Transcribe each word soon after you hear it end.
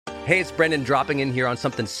Hey, it's Brendan dropping in here on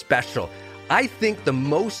something special. I think the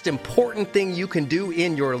most important thing you can do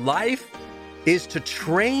in your life is to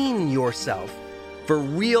train yourself for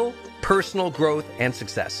real personal growth and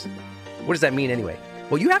success. What does that mean anyway?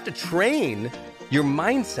 Well, you have to train your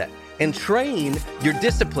mindset and train your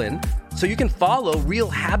discipline so you can follow real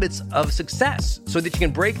habits of success, so that you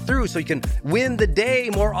can break through, so you can win the day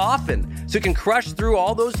more often, so you can crush through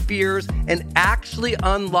all those fears and actually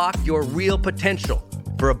unlock your real potential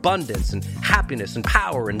for abundance and happiness and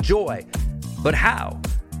power and joy. But how?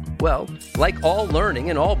 Well, like all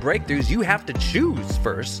learning and all breakthroughs, you have to choose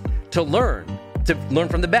first to learn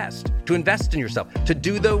from the best, to invest in yourself, to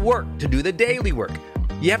do the work, to do the daily work.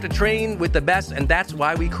 You have to train with the best, and that's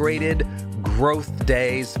why we created Growth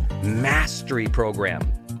Day's Mastery Program.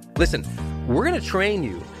 Listen, we're going to train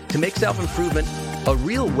you to make self-improvement a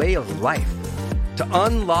real way of life, to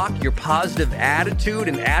unlock your positive attitude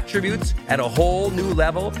and attributes at a whole new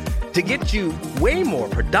level, to get you way more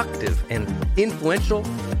productive and influential,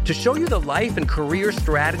 to show you the life and career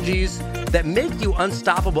strategies that make you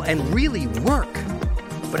unstoppable and really work.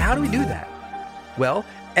 But how do we do that? Well,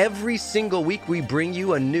 every single week we bring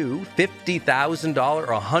you a new $50,000 or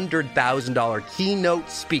 $100,000 keynote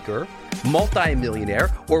speaker,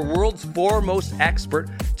 multimillionaire, or world's foremost expert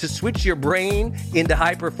to switch your brain into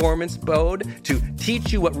high performance mode, to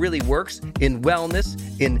teach you what really works in wellness,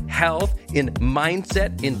 in health, in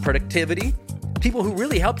mindset, in productivity. People who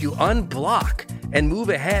really help you unblock and move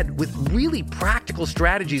ahead with really practical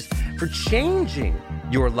strategies for changing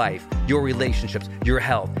your life, your relationships, your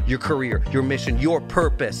health, your career, your mission, your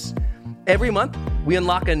purpose. Every month, we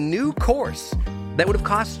unlock a new course that would have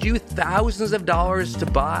cost you thousands of dollars to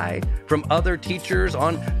buy from other teachers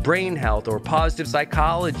on brain health or positive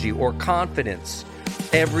psychology or confidence.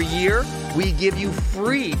 Every year, we give you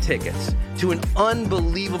free tickets to an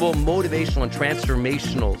unbelievable motivational and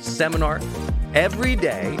transformational seminar. Every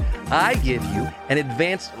day, I give you an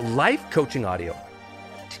advanced life coaching audio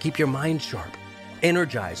to keep your mind sharp,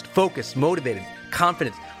 energized, focused, motivated,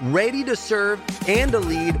 confident, ready to serve and to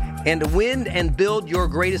lead and to win and build your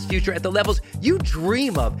greatest future at the levels you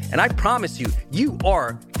dream of. And I promise you, you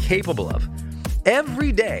are capable of.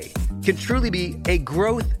 Every day can truly be a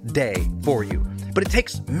growth day for you. But it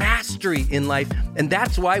takes mastery in life, and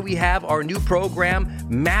that's why we have our new program,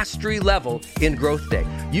 Mastery Level in Growth Day.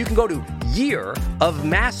 You can go to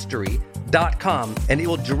yearofmastery.com, and it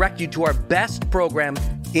will direct you to our best program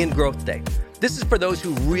in Growth Day. This is for those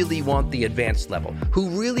who really want the advanced level, who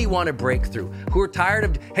really want to break through, who are tired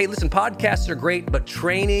of, hey, listen, podcasts are great, but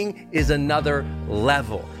training is another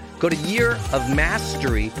level. Go to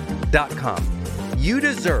yearofmastery.com. You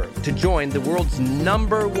deserve to join the world's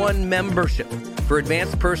 #1 membership for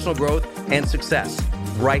advanced personal growth and success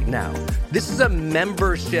right now. This is a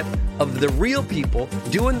membership of the real people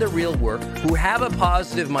doing the real work, who have a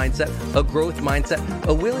positive mindset, a growth mindset,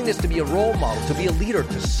 a willingness to be a role model, to be a leader,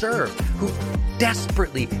 to serve, who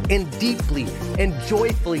desperately and deeply and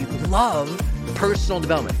joyfully love personal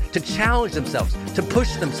development, to challenge themselves, to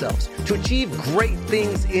push themselves, to achieve great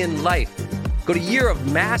things in life. Go to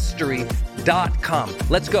yearofmastery.com.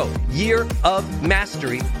 Let's go.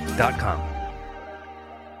 yearofmastery.com.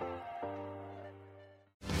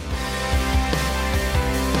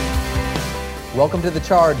 Welcome to The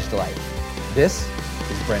Charged Life. This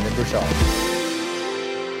is Brendon Burchard.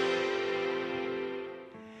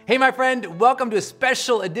 Hey, my friend, welcome to a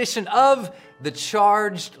special edition of The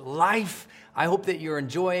Charged Life. I hope that you're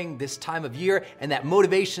enjoying this time of year and that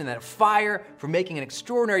motivation, that fire for making an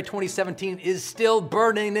extraordinary 2017 is still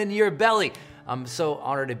burning in your belly. I'm so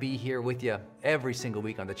honored to be here with you every single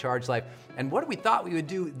week on The Charged Life. And what we thought we would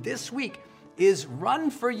do this week is run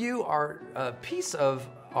for you our piece of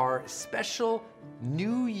our special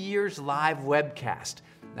New Year's Live webcast.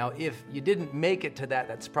 Now, if you didn't make it to that,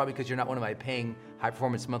 that's probably because you're not one of my paying High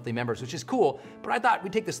Performance Monthly members, which is cool. But I thought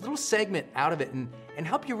we'd take this little segment out of it and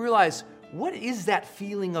help you realize, what is that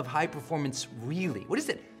feeling of high performance really? What does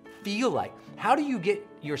it feel like? How do you get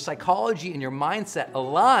your psychology and your mindset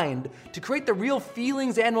aligned to create the real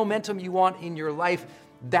feelings and momentum you want in your life?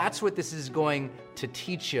 That's what this is going to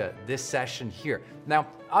teach you this session here. Now,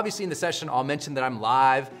 obviously in the session, I'll mention that I'm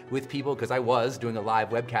live with people because I was doing a live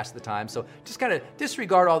webcast at the time. So just kind of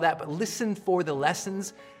disregard all that, but listen for the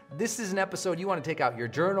lessons. This is an episode you want to take out your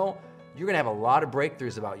journal. You're going to have a lot of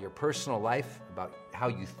breakthroughs about your personal life, about how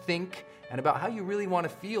you think, and about how you really want to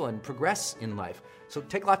feel and progress in life. So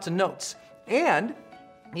take lots of notes. And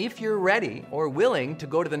if you're ready or willing to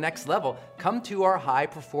go to the next level, come to our High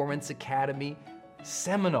Performance Academy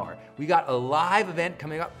seminar. We got a live event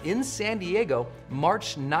coming up in San Diego,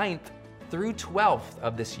 March 9th through 12th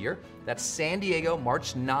of this year. That's San Diego,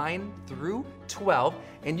 March 9 through 12.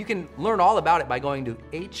 And you can learn all about it by going to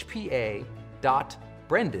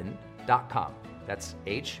hpa.brendon.com. That's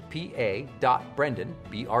hpa.brendon,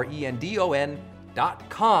 BRENDON.com.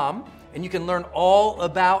 And you can learn all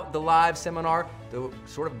about the live seminar, the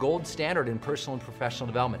sort of gold standard in personal and professional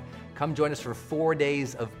development. Come join us for 4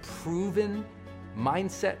 days of proven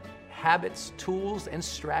mindset, habits, tools, and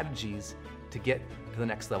strategies to get to the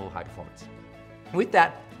next level of high performance. With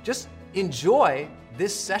that, just enjoy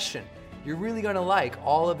this session. You're really gonna like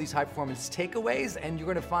all of these high performance takeaways, and you're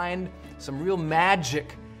gonna find some real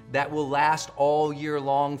magic that will last all year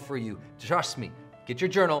long for you. Trust me, get your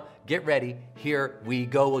journal, get ready, here we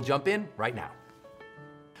go. We'll jump in right now.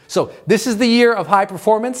 So this is the year of high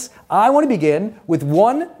performance. I wanna begin with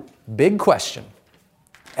one big question.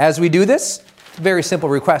 As we do this, very simple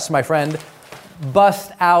request, my friend,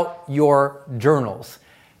 bust out your journals.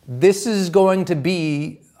 This is going to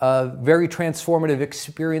be a very transformative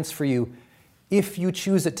experience for you if you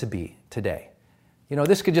choose it to be today. You know,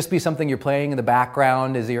 this could just be something you're playing in the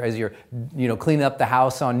background as you're cleaning up the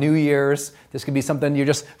house on New Year's. This could be something you're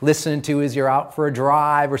just listening to as you're out for a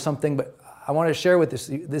drive or something. But I want to share with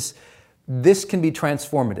this can be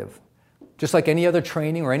transformative. Just like any other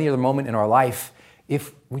training or any other moment in our life,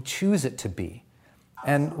 if we choose it to be.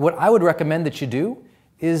 And what I would recommend that you do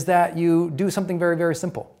is that you do something very, very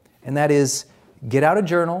simple. And that is get out a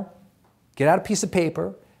journal, get out a piece of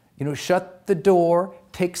paper, shut the door,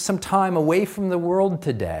 take some time away from the world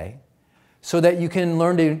today so that you can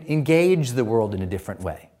learn to engage the world in a different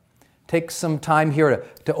way. Take some time here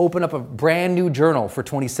to open up a brand new journal for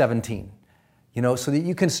 2017, so that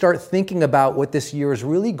you can start thinking about what this year is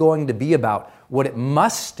really going to be about, what it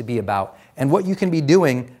must be about, and what you can be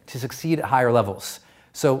doing to succeed at higher levels.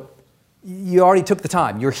 So you already took the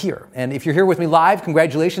time. You're here. And if you're here with me live,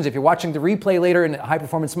 congratulations. If you're watching the replay later in High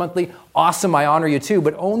Performance Monthly, awesome. I honor you too.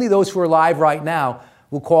 But only those who are live right now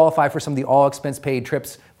will qualify for some of the all-expense paid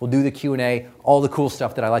trips. We'll do the Q&A, all the cool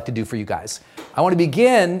stuff that I like to do for you guys. I want to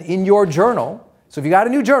begin in your journal. So if you got a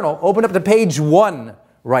new journal, open up to page 1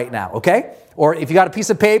 right now, okay? Or if you got a piece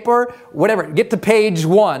of paper, whatever, get to page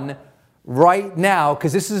 1 right now,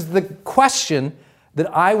 because this is the question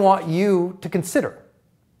that I want you to consider.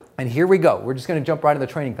 And here we go. We're just going to jump right into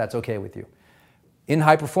the training if that's okay with you. In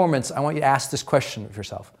high performance, I want you to ask this question of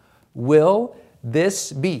yourself. Will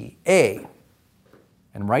this be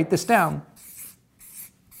and write this down,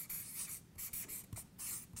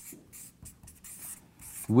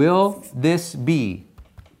 will this be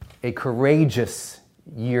a courageous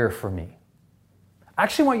year for me? I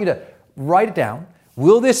actually want you to write it down.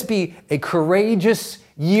 Will this be a courageous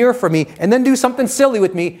year for me? And then do something silly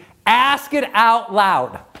with me. Ask it out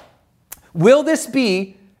loud. Will this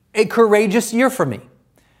be a courageous year for me?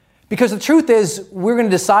 Because the truth is, we're going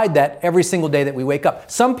to decide that every single day that we wake up.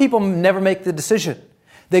 Some people never make the decision.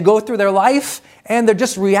 They go through their life and they're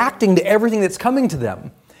just reacting to everything that's coming to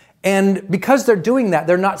them. And because they're doing that,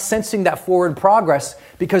 they're not sensing that forward progress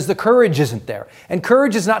because the courage isn't there. And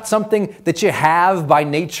courage is not something that you have by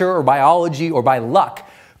nature or biology or by luck.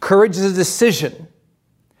 Courage is a decision.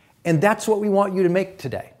 And that's what we want you to make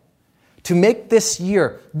today. To make this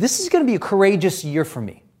year, this is going to be a courageous year for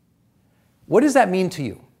me. What does that mean to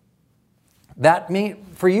you?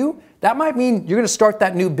 For you, that might mean you're going to start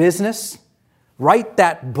that new business, write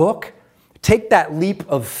that book, take that leap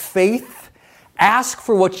of faith, ask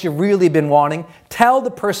for what you've really been wanting, tell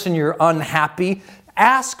the person you're unhappy,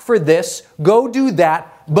 ask for this, go do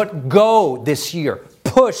that, but go this year,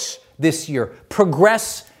 push this year,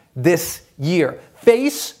 progress this year,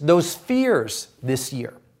 face those fears this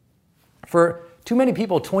year. For too many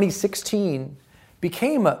people, 2016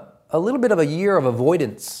 became a little bit of a year of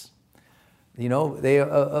avoidance. They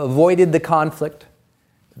avoided the conflict.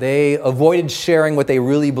 They avoided sharing what they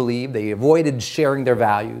really believe. They avoided sharing their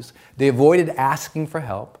values. They avoided asking for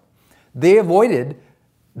help. They avoided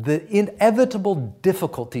the inevitable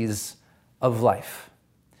difficulties of life.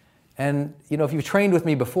 And, if you've trained with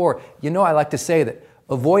me before, I like to say that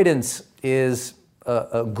avoidance is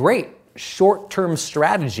a great short-term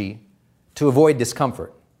strategy to avoid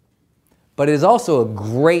discomfort. But it is also a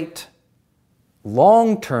great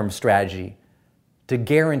long-term strategy to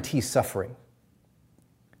guarantee suffering.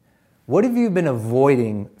 What have you been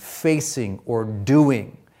avoiding, facing, or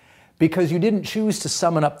doing because you didn't choose to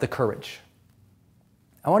summon up the courage?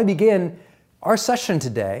 I want to begin our session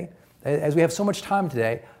today, as we have so much time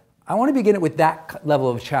today, I want to begin it with that level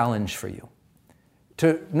of challenge for you.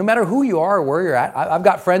 No matter who you are or where you're at, I've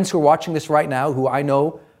got friends who are watching this right now who I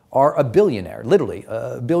know are a billionaire, literally.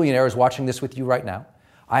 A billionaire is watching this with you right now.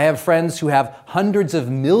 I have friends who have hundreds of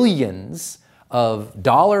millions of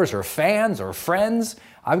dollars or fans or friends.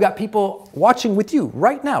 I've got people watching with you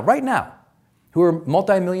right now, who are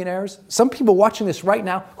multimillionaires. Some people watching this right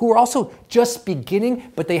now who are also just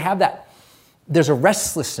beginning, but they have that, there's a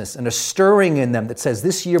restlessness and a stirring in them that says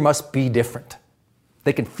this year must be different.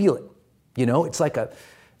 They can feel it. You know, it's like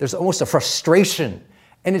there's almost a frustration.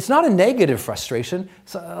 And it's not a negative frustration.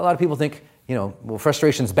 So a lot of people think, you know, well,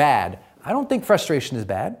 frustration's bad. I don't think frustration is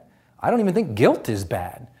bad. I don't even think guilt is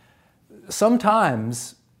bad.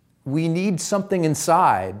 Sometimes we need something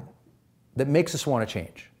inside that makes us want to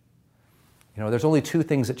change. You know, there's only two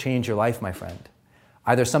things that change your life, my friend.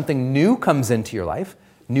 Either something new comes into your life,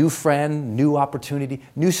 new friend, new opportunity,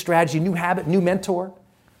 new strategy, new habit, new mentor,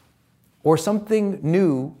 or something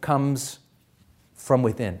new comes from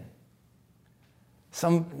within.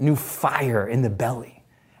 Some new fire in the belly.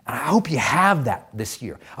 And I hope you have that this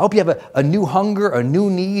year. I hope you have a new hunger, a new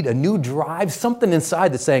need, a new drive, something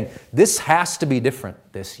inside that's saying, this has to be different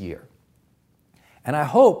this year. And I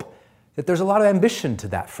hope that there's a lot of ambition to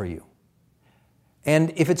that for you.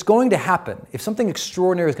 And if it's going to happen, if something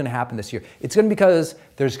extraordinary is going to happen this year, it's going to be because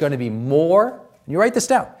there's going to be more, and you write this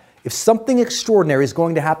down, if something extraordinary is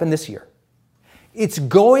going to happen this year, it's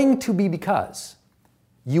going to be because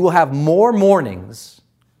you will have more mornings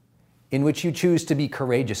in which you choose to be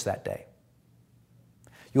courageous that day.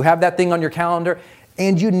 You have that thing on your calendar,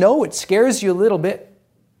 and you know it scares you a little bit.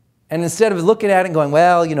 And instead of looking at it and going,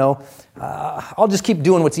 well, you know, I'll just keep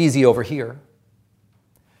doing what's easy over here.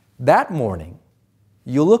 That morning,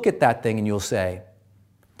 you'll look at that thing and you'll say,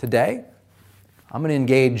 today, I'm going to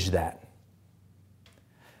engage that.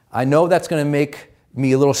 I know that's going to make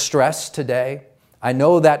me a little stressed today. I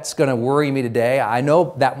know that's going to worry me today. I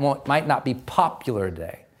know that might not be popular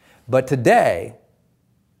today. But today,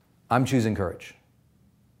 I'm choosing courage.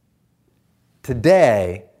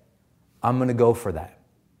 Today, I'm going to go for that.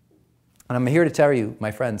 And I'm here to tell you,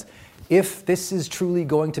 my friends, if this is truly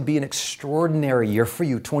going to be an extraordinary year for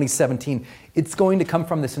you, 2017, it's going to come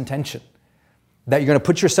from this intention that you're going to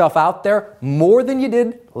put yourself out there more than you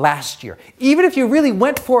did last year. Even if you really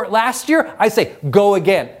went for it last year, I say go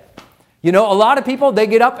again. You know, a lot of people, they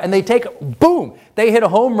get up and they take, boom, they hit a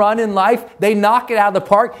home run in life. They knock it out of the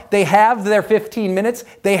park. They have their 15 minutes.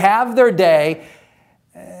 They have their day.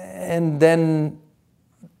 And then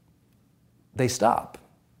they stop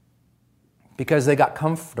because they got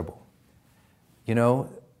comfortable. You know,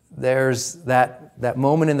 there's that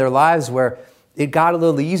moment in their lives where it got a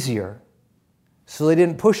little easier, so they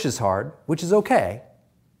didn't push as hard, which is okay.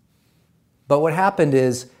 But what happened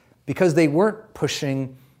is, because they weren't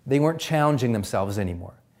pushing, they weren't challenging themselves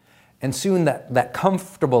anymore. And soon that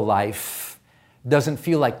comfortable life doesn't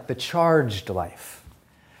feel like the charged life.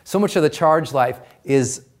 So much of the charged life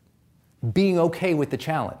is being okay with the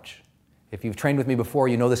challenge. If you've trained with me before,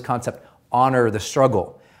 you know this concept, honor the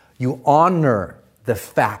struggle. You honor the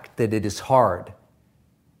fact that it is hard.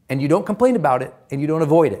 And you don't complain about it and you don't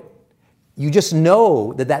avoid it. You just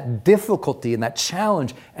know that difficulty and that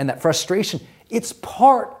challenge and that frustration, it's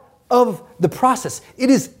part of the process. It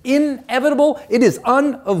is inevitable. It is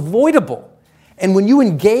unavoidable. And when you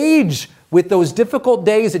engage with those difficult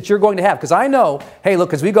days that you're going to have, because I know, hey,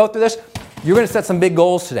 look, as we go through this, you're going to set some big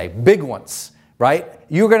goals today, big ones, right?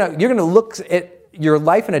 You're going to look at your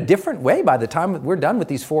life in a different way by the time we're done with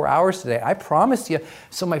these 4 hours today. I promise you.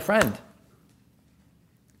 So, my friend,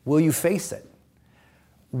 will you face it?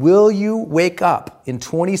 Will you wake up in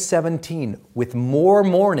 2017 with more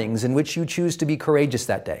mornings in which you choose to be courageous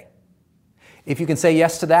that day? If you can say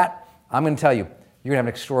yes to that, I'm going to tell you, you're going to have an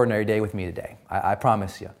extraordinary day with me today. I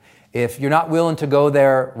promise you. If you're not willing to go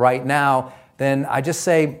there right now, then I just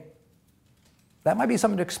say that might be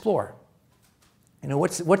something to explore. You know,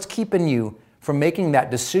 what's keeping you from making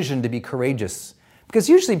that decision to be courageous? Because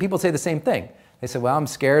usually people say the same thing. They say, well, I'm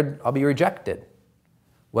scared I'll be rejected.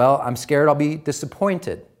 Well, I'm scared I'll be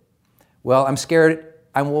disappointed. Well, I'm scared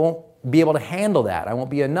I won't be able to handle that. I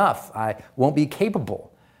won't be enough. I won't be capable.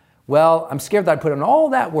 Well, I'm scared that I put in all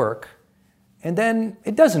that work and then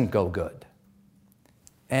it doesn't go good.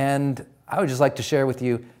 And I would just like to share with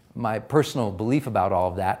you my personal belief about all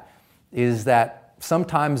of that is that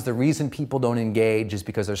sometimes the reason people don't engage is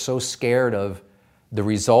because they're so scared of the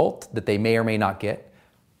result that they may or may not get,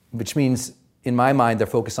 which means, in my mind, they're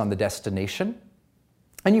focused on the destination.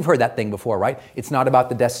 And you've heard that thing before, right? It's not about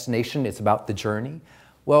the destination, it's about the journey.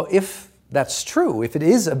 Well, if that's true, if it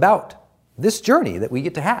is about this journey that we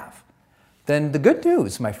get to have, then the good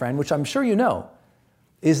news, my friend, which I'm sure you know,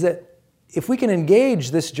 is that if we can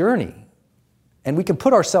engage this journey and we can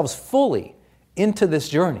put ourselves fully into this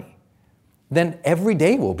journey, then every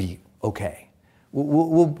day will be okay.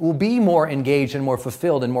 We'll be more engaged and more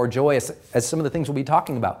fulfilled and more joyous as some of the things we'll be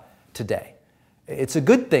talking about today. It's a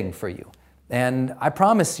good thing for you. And I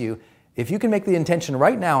promise you, if you can make the intention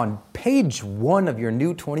right now on page 1 of your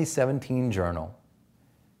new 2017 journal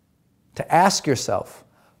to ask yourself,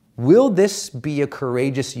 will this be a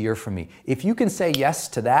courageous year for me? If you can say yes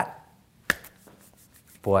to that,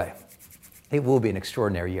 boy, it will be an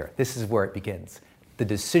extraordinary year. This is where it begins. The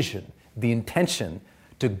decision, the intention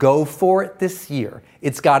to go for it this year.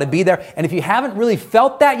 It's got to be there. And if you haven't really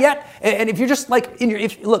felt that yet, and if you're just like,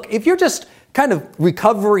 if you're just kind of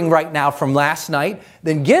recovering right now from last night,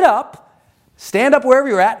 then get up, stand up wherever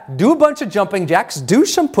you're at, do a bunch of jumping jacks, do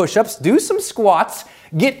some push-ups, do some squats,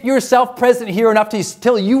 get yourself present here enough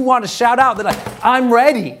till you want to shout out that I'm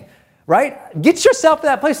ready, right? Get yourself to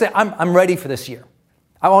that place that I'm ready for this year.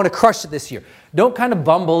 I want to crush it this year. Don't kind of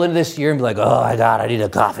bumble into this year and be like, oh my God, I need a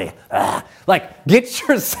coffee. Like, get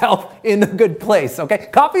yourself in a good place, okay?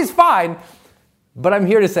 Coffee's fine, but I'm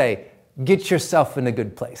here to say, get yourself in a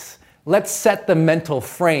good place. Let's set the mental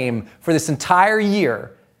frame for this entire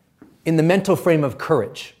year in the mental frame of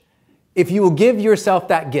courage. If you will give yourself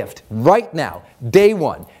that gift right now, day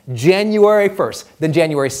 1, January 1st, then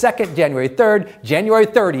January 2nd, January 3rd, January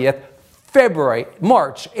 30th, February,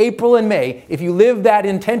 March, April, and May, if you live that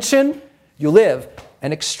intention, you live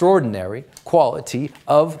an extraordinary quality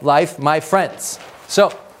of life, my friends.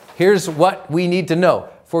 So here's what we need to know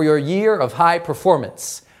for your year of high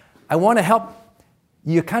performance. I want to help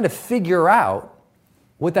you kind of figure out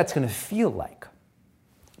what that's going to feel like.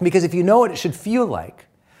 Because if you know what it should feel like,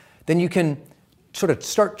 then you can sort of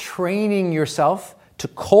start training yourself to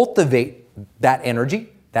cultivate that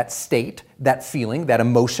energy, that state, that feeling, that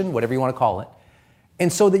emotion, whatever you want to call it,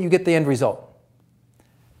 and so that you get the end result.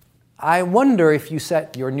 I wonder if you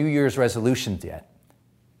set your New Year's resolutions yet.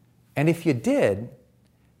 And if you did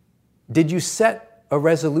you set a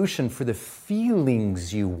resolution for the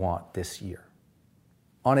feelings you want this year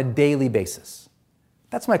on a daily basis?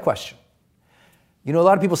 That's my question. You know, a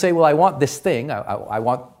lot of people say, well, I want this thing. I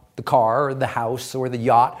want the car or the house or the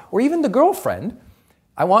yacht or even the girlfriend.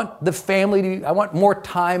 I want the family I want more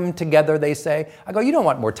time together, they say. I go, you don't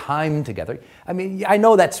want more time together. I mean, I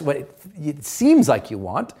know that's what it seems like you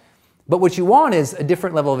want, but what you want is a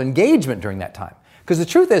different level of engagement during that time. Because the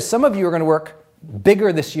truth is, some of you are going to work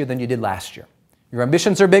bigger this year than you did last year. Your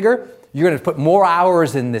ambitions are bigger, you're going to put more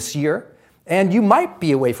hours in this year, and you might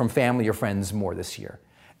be away from family or friends more this year.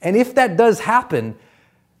 And if that does happen,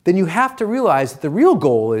 then you have to realize that the real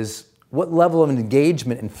goal is what level of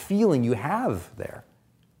engagement and feeling you have there.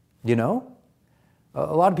 You know?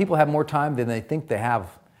 A lot of people have more time than they think they have.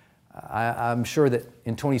 I'm sure that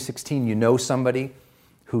in 2016 you know somebody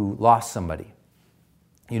who lost somebody.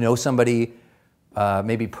 You know somebody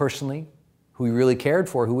maybe personally who you really cared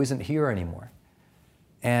for who isn't here anymore.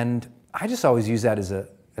 And I just always use that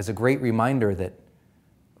as a great reminder that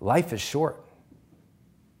life is short.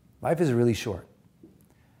 Life is really short.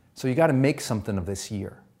 So you got to make something of this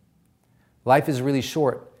year. Life is really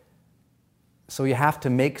short. So you have to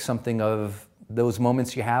make something of those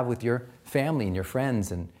moments you have with your family and your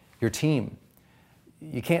friends and your team.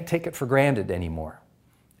 You can't take it for granted anymore.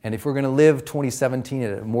 And if we're going to live 2017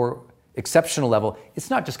 at a more exceptional level, it's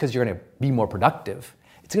not just because you're going to be more productive.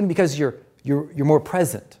 It's going to be because you're more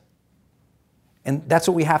present. And that's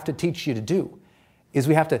what we have to teach you to do, is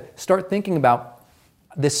we have to start thinking about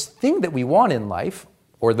this thing that we want in life,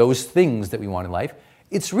 or those things that we want in life.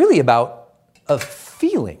 It's really about a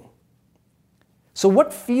feeling. So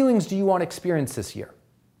what feelings do you want to experience this year?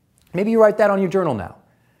 Maybe you write that on your journal now.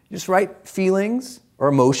 You just write feelings or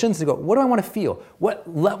emotions and go, what do I want to feel?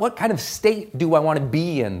 What kind of state do I want to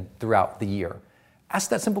be in throughout the year? Ask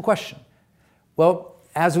that simple question. Well,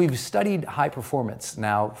 as we've studied high performance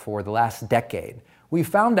now for the last decade, we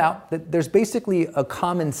found out that there's basically a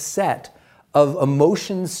common set of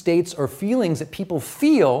emotions, states, or feelings that people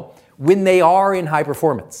feel when they are in high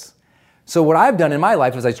performance. So what I've done in my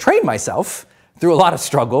life is I trained myself through a lot of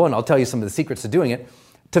struggle, and I'll tell you some of the secrets to doing it,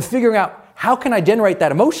 to figuring out how can I generate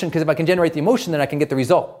that emotion, because if I can generate the emotion, then I can get the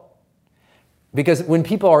result. Because when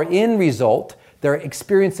people are in result, they're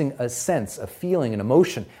experiencing a sense, a feeling, an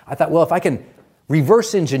emotion. I thought, well, if I can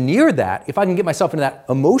reverse engineer that, if I can get myself into that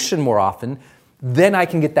emotion more often, then I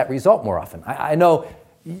can get that result more often. I know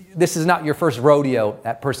this is not your first rodeo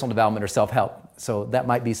at personal development or self-help, so that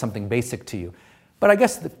might be something basic to you. But I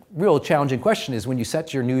guess the real challenging question is, when you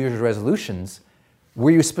set your New Year's resolutions,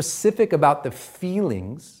 were you specific about the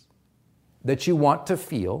feelings that you want to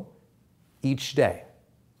feel each day?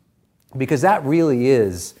 Because that really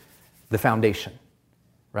is the foundation,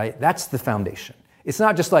 right? That's the foundation. It's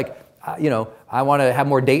not just like, I want to have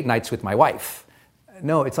more date nights with my wife.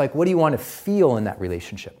 No, it's like, what do you want to feel in that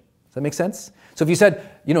relationship? Does that make sense? So if you said,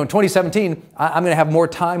 in 2017, I'm going to have more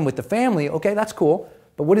time with the family, okay, that's cool.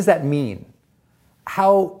 But what does that mean?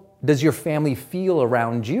 How does your family feel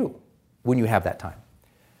around you when you have that time?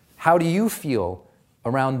 How do you feel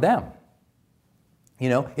around them?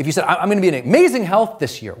 If you said, I'm going to be in amazing health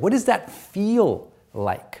this year, what does that feel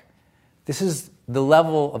like? This is the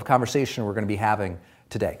level of conversation we're going to be having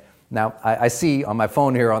today. Now, I see on my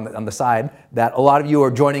phone here on the side that a lot of you are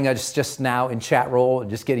joining us just now in chat roll and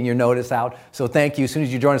just getting your notice out. So thank you. As soon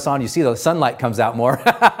as you join us on, you see the sunlight comes out more.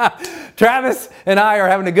 Travis and I are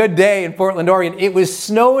having a good day in Portland, Oregon. It was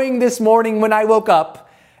snowing this morning when I woke up,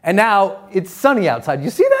 and now it's sunny outside. You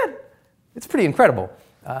see that? It's pretty incredible.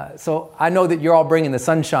 So I know that you're all bringing the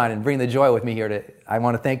sunshine and bringing the joy with me here. I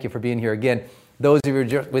want to thank you for being here again. Those of you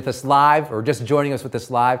who are with us live or just joining us with us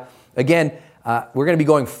live, again, we're going to be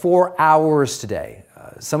going 4 hours today.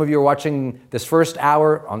 Some of you are watching this first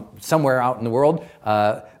hour somewhere out in the world,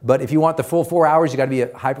 but if you want the full 4 hours, you got to be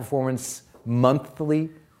a High Performance Monthly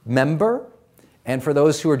member. And for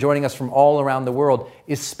those who are joining us from all around the world,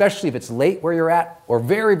 especially if it's late where you're at or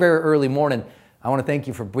very, very early morning, I want to thank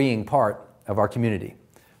you for being part of our community.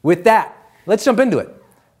 With that, let's jump into it.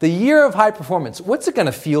 The year of high performance, what's it going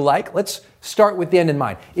to feel like? Let's start with the end in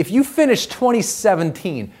mind. If you finish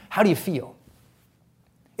 2017, how do you feel?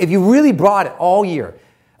 If you really brought it all year,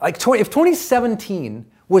 if 2017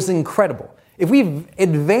 was incredible, if we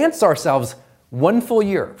advance ourselves one full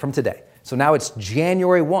year from today, so now it's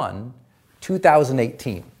January 1,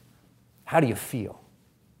 2018, how do you feel?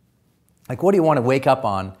 What do you want to wake up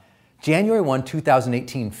on January 1,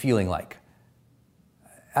 2018 feeling like?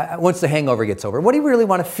 Once the hangover gets over, what do you really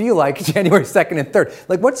want to feel like January 2nd and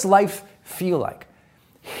 3rd? What's life feel like?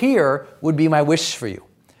 Here would be my wish for you.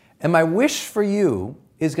 And my wish for you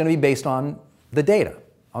is going to be based on the data,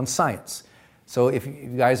 on science. So if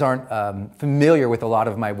you guys aren't familiar with a lot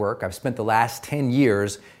of my work, I've spent the last 10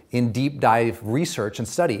 years in deep dive research and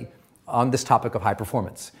study on this topic of high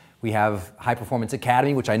performance. We have High Performance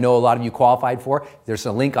Academy, which I know a lot of you qualified for. There's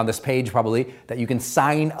a link on this page probably that you can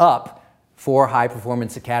sign up for High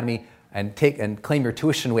Performance Academy and claim your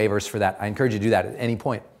tuition waivers for that. I encourage you to do that at any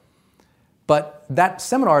point. But that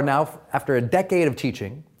seminar now, after a decade of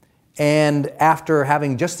teaching, and after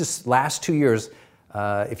having just this last 2 years,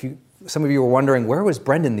 some of you were wondering, where was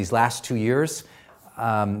Brendan these last 2 years?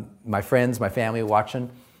 My friends, my family watching.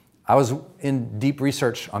 I was in deep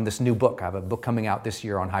research on this new book. I have a book coming out this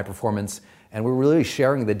year on high performance, and we're really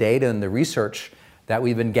sharing the data and the research that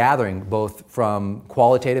we've been gathering, both from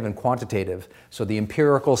qualitative and quantitative. So the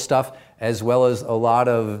empirical stuff, as well as a lot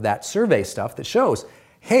of that survey stuff that shows,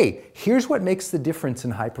 hey, here's what makes the difference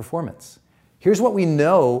in high performance. Here's what we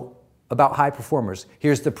know about high performers.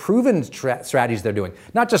 Here's the proven strategies they're doing.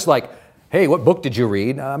 Not just hey, what book did you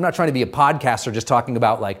read? I'm not trying to be a podcaster just talking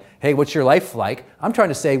about hey, what's your life like? I'm trying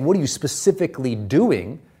to say, what are you specifically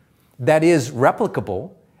doing that is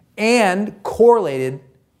replicable and correlated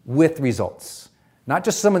with results? Not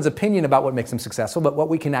just someone's opinion about what makes them successful, but what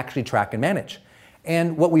we can actually track and manage.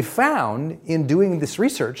 And what we found in doing this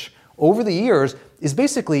research over the years is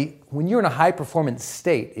basically when you're in a high performance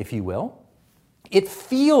state, if you will, it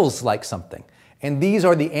feels like something. And these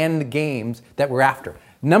are the end games that we're after.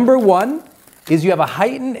 Number one is you have a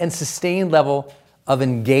heightened and sustained level of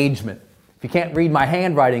engagement. If you can't read my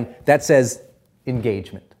handwriting, that says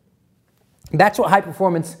engagement. That's what high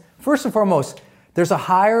performance, first and foremost, there's a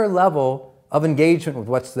higher level of engagement with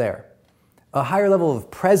what's there, a higher level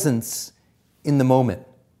of presence in the moment.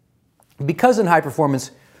 Because in high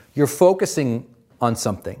performance, you're focusing on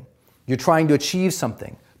something. You're trying to achieve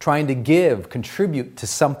something, trying to give, contribute to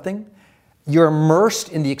something. You're immersed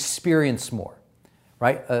in the experience more,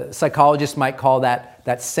 right? A psychologist might call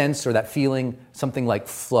that sense or that feeling something like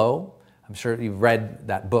flow. I'm sure you've read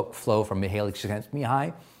that book, Flow, from Mihaly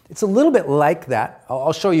Csikszentmihalyi. It's a little bit like that.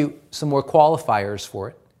 I'll show you some more qualifiers for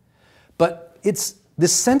it. But it's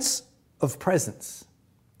this sense of presence.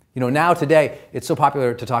 Now today, it's so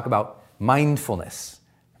popular to talk about mindfulness,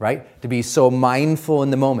 right? To be so mindful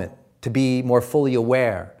in the moment, to be more fully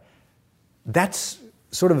aware. That's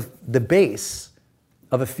sort of the base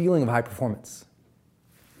of a feeling of high performance.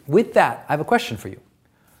 With that, I have a question for you.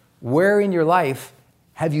 Where in your life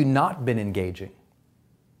have you not been engaging?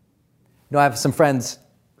 I have some friends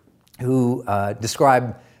who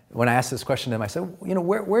describe, when I asked this question to them, I said,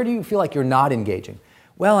 where do you feel like you're not engaging?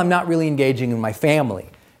 Well, I'm not really engaging in my family.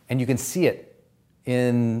 And you can see it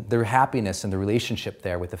in their happiness and the relationship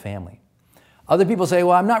there with the family. Other people say,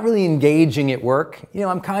 well, I'm not really engaging at work. I'm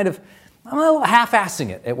a little half-assing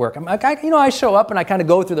it at work. I show up and I kind of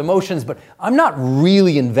go through the motions, but I'm not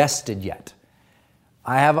really invested yet.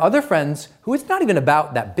 I have other friends who it's not even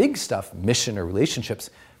about that big stuff, mission or relationships.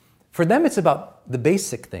 For them, it's about the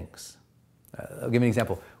basic things. I'll give you an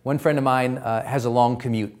example. One friend of mine has a long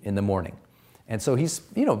commute in the morning. And so he's,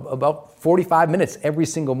 about 45 minutes every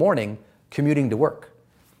single morning commuting to work.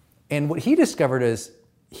 And what he discovered is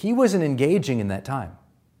he wasn't engaging in that time.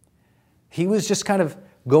 He was just kind of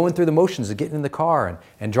going through the motions of getting in the car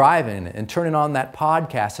and driving and turning on that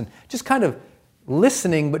podcast and just kind of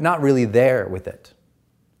listening, but not really there with it.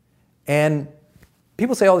 And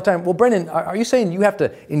people say all the time, well, Brendan, are you saying you have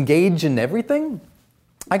to engage in everything?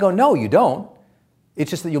 I go, no, you don't. It's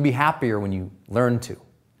just that you'll be happier when you learn to.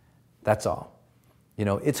 That's all.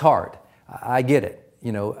 It's hard. I get it.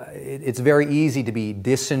 It's very easy to be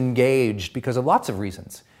disengaged because of lots of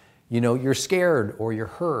reasons. You're scared or you're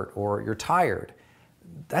hurt or you're tired.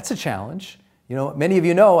 That's a challenge. Many of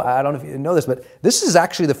you know, I don't know if you know this, but this is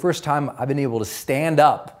actually the first time I've been able to stand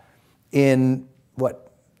up in,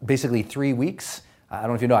 basically 3 weeks. I don't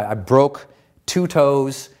know if you know, I broke 2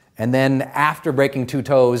 toes, and then after breaking 2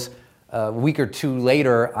 toes, a week or 2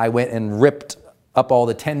 later, I went and ripped up all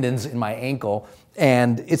the tendons in my ankle,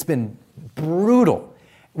 and it's been brutal.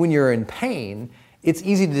 When you're in pain, it's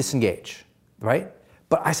easy to disengage, right?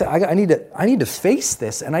 But I said, I need to face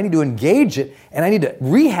this, and I need to engage it, and I need to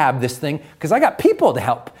rehab this thing, because I got people to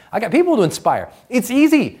help. I got people to inspire. It's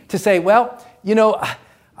easy to say, well,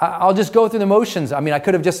 I'll just go through the motions. I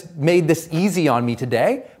could have just made this easy on me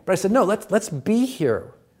today, but I said, no, let's be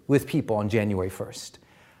here with people on January 1st.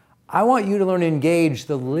 I want you to learn to engage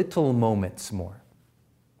the little moments more.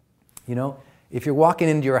 If you're walking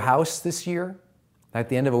into your house this year, at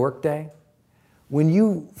the end of a workday, when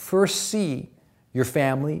you first see your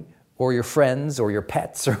family or your friends or your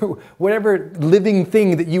pets or whatever living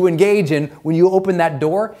thing that you engage in, when you open that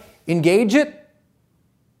door, engage it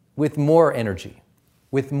with more energy,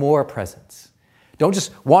 with more presence. Don't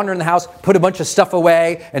just wander in the house, put a bunch of stuff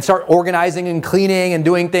away, and start organizing and cleaning and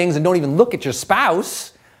doing things and don't even look at your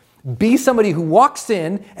spouse. Be somebody who walks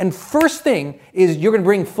in, and first thing is you're going to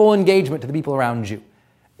bring full engagement to the people around you.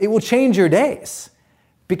 It will change your days.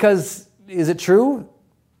 Because is it true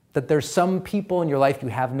that there's some people in your life you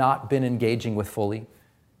have not been engaging with fully?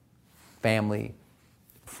 Family,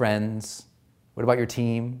 friends, what about your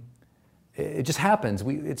team? It just happens.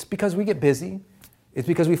 It's because we get busy. It's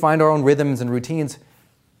because we find our own rhythms and routines.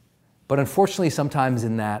 But unfortunately, sometimes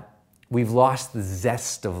in that, we've lost the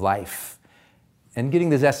zest of life. And getting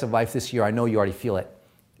the zest of life this year, I know you already feel it.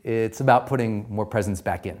 It's about putting more presence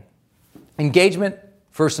back in. Engagement,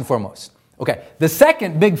 first and foremost. Okay, the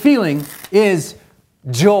second big feeling is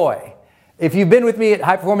joy. If you've been with me at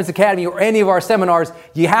High Performance Academy or any of our seminars,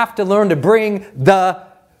 you have to learn to bring the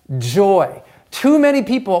joy. Too many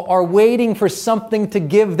people are waiting for something to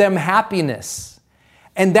give them happiness.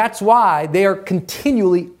 And that's why they are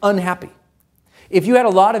continually unhappy. If you had a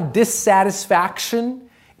lot of dissatisfaction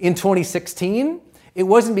in 2016, it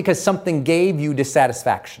wasn't because something gave you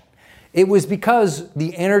dissatisfaction. It was because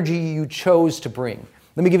the energy you chose to bring.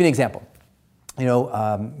 Let me give you an example.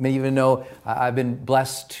 Many of you know I've been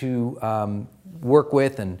blessed to work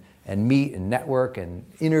with and meet and network and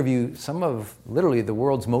interview some of literally the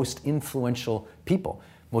world's most influential people,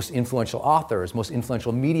 most influential authors, most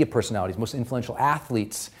influential media personalities, most influential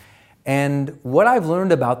athletes. And what I've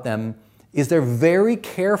learned about them is they're very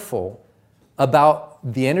careful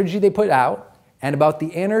about the energy they put out and about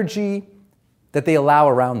the energy that they allow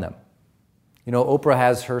around them. Oprah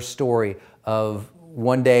has her story of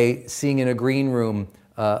one day seeing in a green room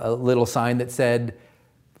a little sign that said,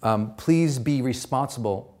 please be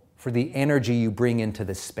responsible for the energy you bring into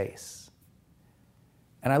this space.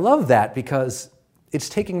 And I love that because it's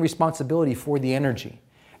taking responsibility for the energy.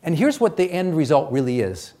 And here's what the end result really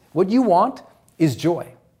is. What you want is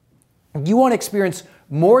joy. You want to experience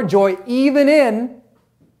more joy even in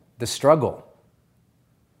the struggle.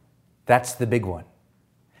 That's the big one.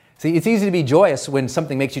 See, it's easy to be joyous when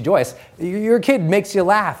something makes you joyous. Your kid makes you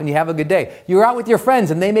laugh and you have a good day. You're out with your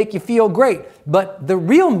friends and they make you feel great. But the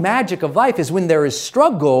real magic of life is when there is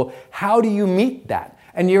struggle, how do you meet that?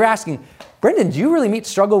 And you're asking, Brendan, do you really meet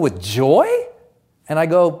struggle with joy? And I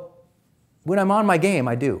go, when I'm on my game,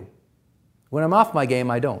 I do. When I'm off my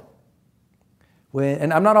game, I don't.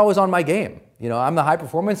 And I'm not always on my game. I'm the high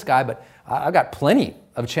performance guy, but I've got plenty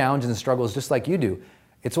of challenges and struggles just like you do.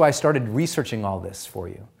 It's why I started researching all this for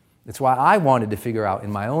you. It's why I wanted to figure out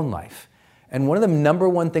in my own life. And one of the number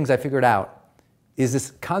one things I figured out is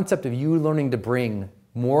this concept of you learning to bring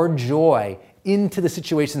more joy into the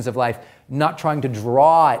situations of life, not trying to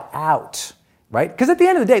draw it out, right? Because at the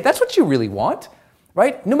end of the day, that's what you really want.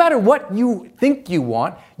 right? No matter what you think you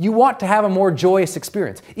want to have a more joyous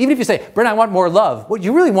experience. Even if you say, Brent, I want more love, what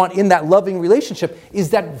you really want in that loving relationship is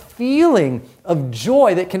that feeling of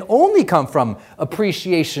joy that can only come from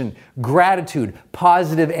appreciation, gratitude,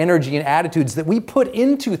 positive energy and attitudes that we put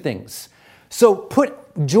into things. So put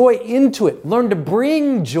joy into it. Learn to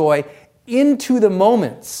bring joy into the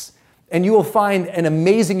moments, and you will find an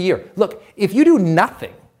amazing year. Look, if you do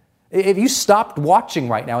nothing, if you stopped watching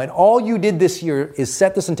right now and all you did this year is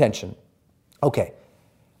set this intention, okay,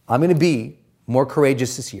 I'm going to be more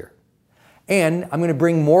courageous this year. And I'm going to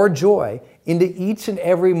bring more joy into each and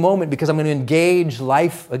every moment because I'm going to engage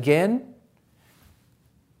life again.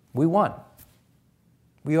 We won.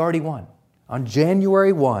 We already won. On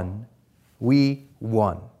January 1, we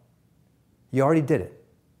won. You already did it.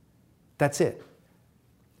 That's it.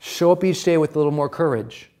 Show up each day with a little more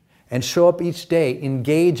courage. And show up each day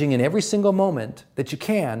engaging in every single moment that you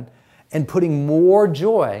can and putting more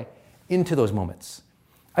joy into those moments.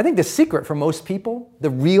 I think the secret for most people, the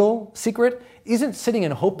real secret, isn't sitting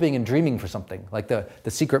and hoping and dreaming for something like the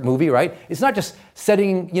Secret movie, right? It's not just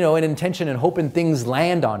setting, an intention and hoping things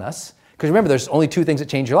land on us. Because remember, there's only two things that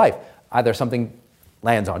change your life. Either something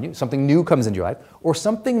lands on you, something new comes into your life, or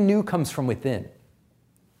something new comes from within.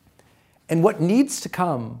 And what needs to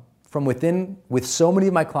come from within with so many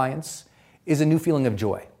of my clients is a new feeling of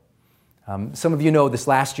joy. Some of you know this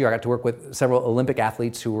last year I got to work with several Olympic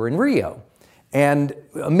athletes who were in Rio. And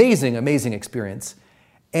amazing, amazing experience.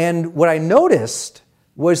 And what I noticed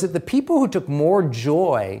was that the people who took more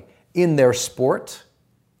joy in their sport,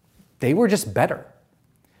 they were just better.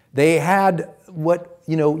 They had what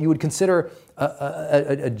you would consider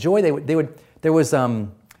a joy. There was a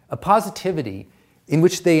positivity in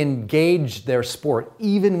which they engaged their sport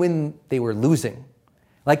even when they were losing.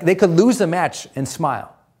 Like they could lose a match and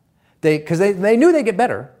smile. Because they knew they'd get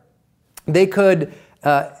better. They could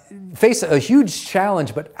face a huge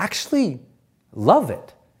challenge, but actually love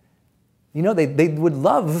it. They would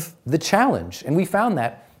love the challenge. And we found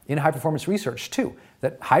that in high performance research too,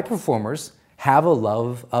 that high performers have a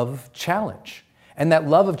love of challenge. And that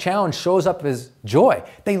love of challenge shows up as joy.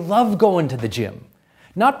 They love going to the gym.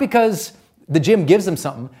 Not because the gym gives them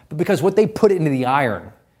something, but because what they put into the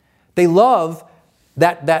iron. They love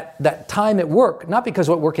that time at work, not because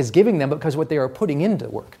what work is giving them, but because what they are putting into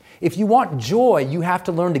work. If you want joy, you have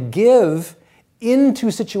to learn to give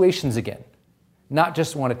into situations again, not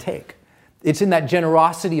just want to take. It's in that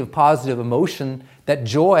generosity of positive emotion that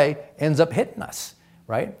joy ends up hitting us,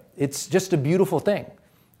 right? It's just a beautiful thing.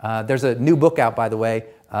 There's a new book out, by the way,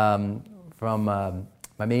 from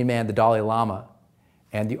my main man, the Dalai Lama,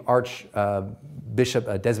 and the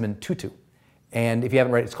Archbishop Desmond Tutu. And if you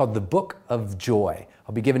haven't read it, it's called The Book of Joy.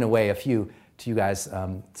 I'll be giving away a few to you guys.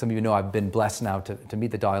 Some of you know I've been blessed now to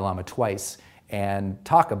meet the Dalai Lama twice and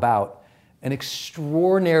talk about an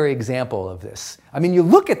extraordinary example of this. I mean, you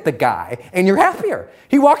look at the guy and you're happier.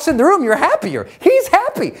 He walks in the room, you're happier. He's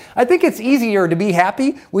happy. I think it's easier to be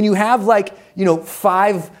happy when you have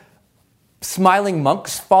 5 smiling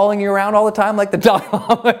monks following you around all the time like the Dalai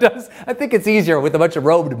Lama does. I think it's easier with a bunch of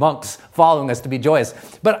robed monks following us to be joyous.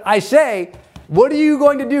 But I say, what are you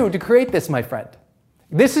going to do to create this, my friend?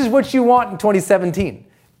 This is what you want in 2017.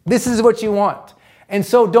 This is what you want. And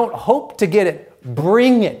so don't hope to get it,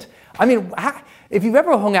 bring it. I mean, if you've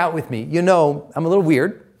ever hung out with me, you know I'm a little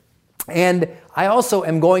weird. And I also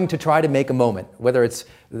am going to try to make a moment, whether it's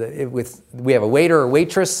we have a waiter or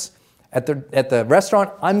waitress at the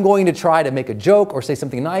restaurant, I'm going to try to make a joke or say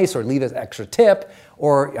something nice or leave an extra tip,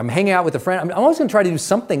 or I'm hanging out with a friend. I'm always going to try to do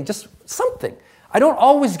something, just something. I don't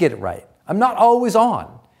always get it right. I'm not always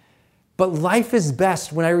on. But life is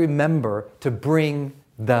best when I remember to bring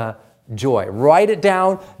the joy. Write it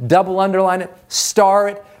down, double underline it, star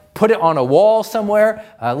it, put it on a wall somewhere.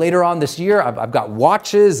 Later on this year, I've got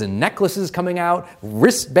watches and necklaces coming out,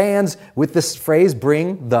 wristbands with this phrase,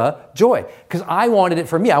 bring the joy. Because I wanted it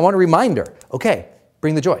for me. I want a reminder. Okay,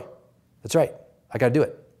 bring the joy. That's right. I got to do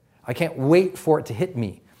it. I can't wait for it to hit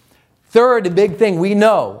me. Third, the big thing we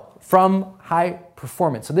know from high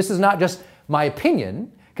performance. So this is not just my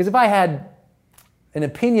opinion, because if I had an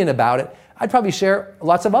opinion about it, I'd probably share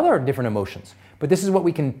lots of other different emotions. But this is what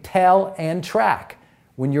we can tell and track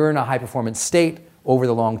when you're in a high performance state over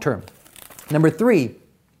the long term. Number 3,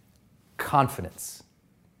 confidence.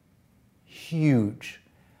 Huge,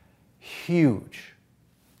 huge.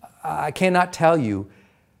 I cannot tell you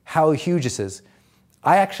how huge this is.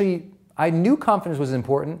 I knew confidence was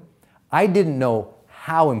important. I didn't know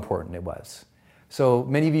how important it was. So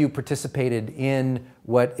many of you participated in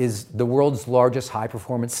what is the world's largest high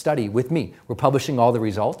performance study with me. We're publishing all the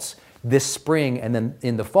results. this spring and then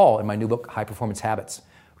in the fall in my new book, High Performance Habits.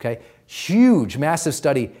 Okay? Huge, massive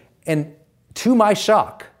study. And to my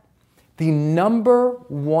shock, the number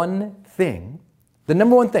one thing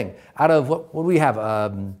out of what do we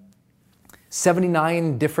have?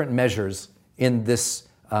 79 different measures in this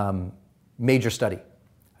major study.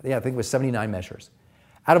 Yeah, I think it was 79 measures.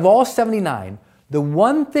 Out of all 79, the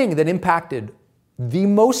one thing that impacted the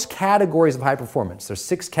most categories of high performance, there's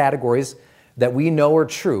 6 categories that we know are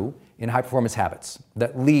true in high performance habits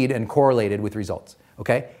that lead and correlated with results.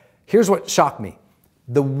 Okay? Here's what shocked me.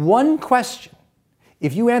 The one question,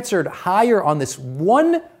 if you answered higher on this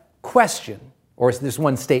one question, or this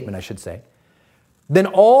one statement, I should say, then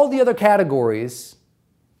all the other categories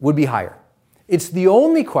would be higher. It's the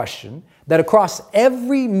only question that across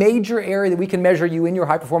every major area that we can measure you in your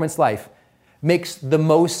high performance life makes the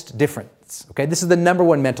most difference. Okay, this is the number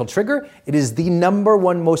one mental trigger. It is the number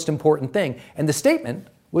one most important thing. And the statement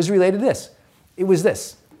was related to this. It was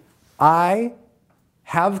this: I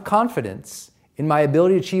have confidence in my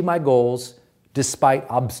ability to achieve my goals despite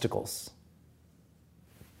obstacles.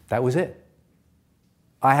 That was it.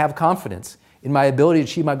 I have confidence in my ability to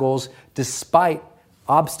achieve my goals despite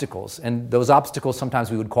obstacles. And those obstacles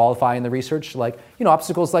sometimes we would qualify in the research, like,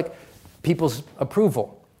 obstacles like people's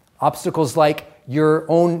approval, obstacles like your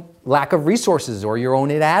own lack of resources or your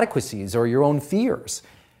own inadequacies or your own fears.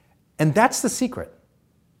 And that's the secret.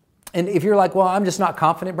 And if you're like, well, I'm just not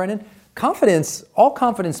confident, Brendan, all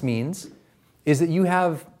confidence means is that you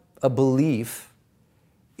have a belief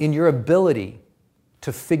in your ability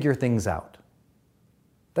to figure things out.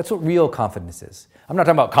 That's what real confidence is. I'm not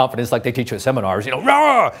talking about confidence like they teach you at seminars,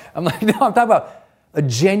 rah! I'm talking about a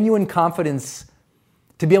genuine confidence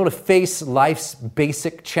to be able to face life's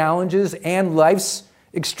basic challenges and life's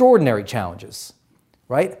extraordinary challenges,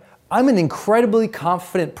 right? I'm an incredibly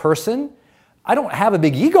confident person. I don't have a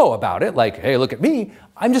big ego about it, like, hey, look at me.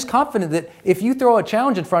 I'm just confident that if you throw a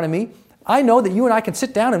challenge in front of me, I know that you and I can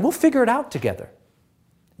sit down and we'll figure it out together.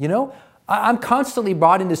 I'm constantly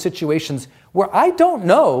brought into situations where I don't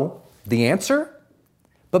know the answer,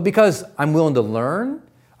 but because I'm willing to learn,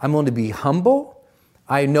 I'm willing to be humble,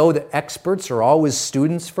 I know that experts are always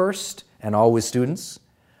students first and always students.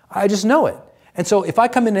 I just know it. And so if I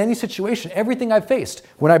come in any situation, everything I've faced,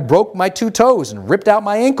 when I broke my 2 toes and ripped out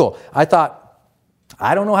my ankle, I thought,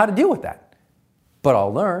 I don't know how to deal with that, but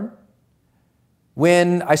I'll learn.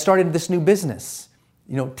 When I started this new business,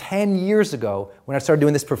 10 years ago, when I started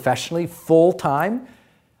doing this professionally, full time,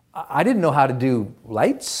 I didn't know how to do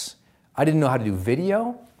lights. I didn't know how to do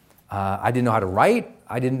video. I didn't know how to write.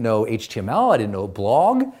 I didn't know HTML. I didn't know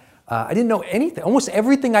blog. I didn't know anything. Almost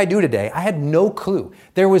everything I do today, I had no clue.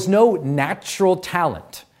 There was no natural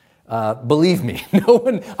talent. Believe me, no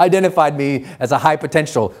one identified me as a high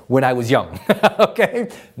potential when I was young. Okay?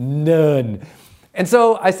 None. And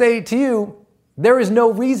so I say to you, there is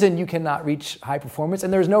no reason you cannot reach high performance,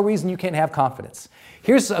 and there's no reason you can't have confidence.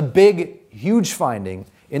 Here's a big, huge finding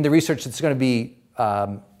in the research that's going to be,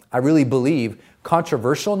 I really believe,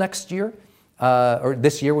 controversial next year, or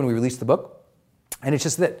this year when we release the book. And it's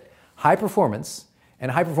just that high performance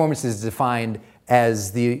is defined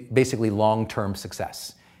as the basically long-term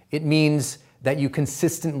success. It means that you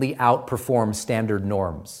consistently outperform standard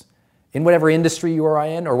norms in whatever industry you are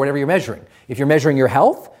in or whatever you're measuring. If you're measuring your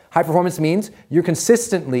health, high performance means you're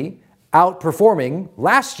consistently outperforming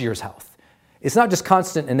last year's health. It's not just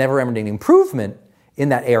constant and never-ending improvement in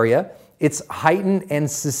that area. It's heightened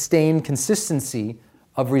and sustained consistency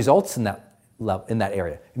of results in that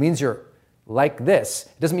area. It means you're like this.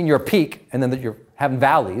 It doesn't mean you're a peak and then that you're having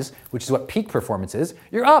valleys, which is what peak performance is.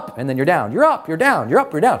 You're up and then you're down. You're up, you're down, you're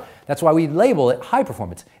up, you're down. That's why we label it high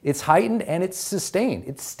performance. It's heightened and it's sustained.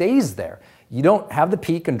 It stays there. You don't have the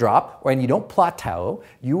peak and drop, and you don't plateau.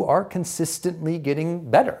 You are consistently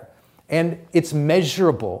getting better. And it's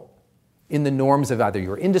measurable in the norms of either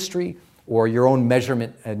your industry or your own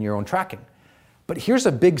measurement and your own tracking. But here's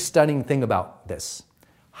a big stunning thing about this.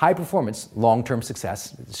 High performance, long-term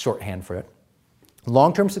success, shorthand for it,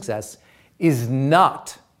 long-term success is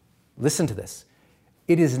not, listen to this,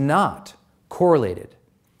 it is not correlated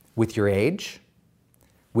with your age,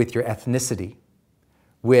 with your ethnicity,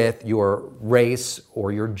 with your race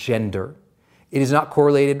or your gender. It is not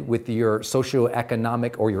correlated with your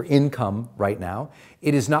socioeconomic or your income right now.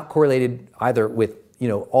 It is not correlated either with,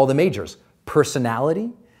 all the majors.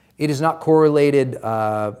 Personality. It is not correlated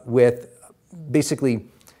with basically,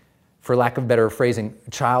 for lack of better phrasing,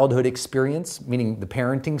 childhood experience, meaning the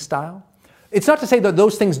parenting style. It's not to say that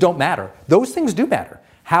those things don't matter. Those things do matter.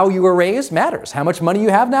 How you were raised matters. How much money you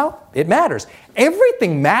have now, it matters.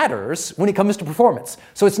 Everything matters when it comes to performance.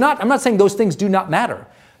 So I'm not saying those things do not matter.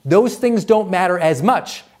 those things don't matter as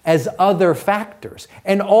much as other factors.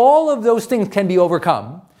 And all of those things can be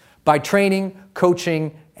overcome by training,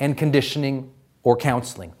 coaching, and conditioning or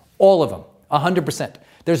counseling. All of them, 100%.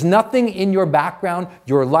 There's nothing in your background,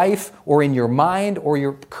 your life, or in your mind, or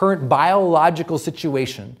your current biological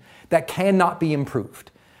situation that cannot be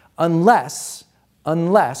improved unless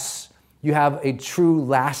you have a true,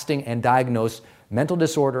 lasting, and diagnosed mental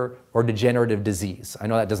disorder or degenerative disease. I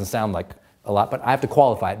know that doesn't sound like a lot, but I have to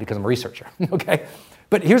qualify it because I'm a researcher, okay?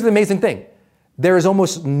 But here's the amazing thing. There is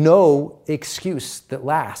almost no excuse that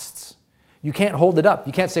lasts. You can't hold it up.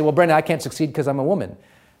 You can't say, well, Brendan, I can't succeed because I'm a woman.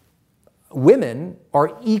 Women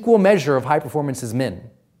are equal measure of high performance as men.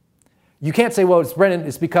 You can't say, well, it's Brendan,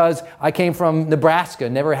 it's because I came from Nebraska,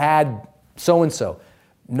 never had so-and-so.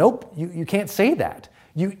 Nope, you can't say that.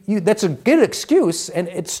 That's a good excuse, and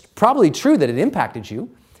it's probably true that it impacted you.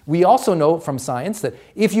 We also know from science that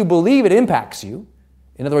if you believe it impacts you,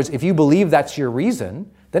 in other words, if you believe that's your reason,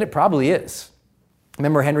 then it probably is.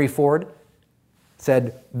 Remember Henry Ford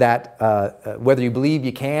said that whether you believe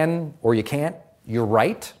you can or you can't, you're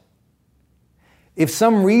right. If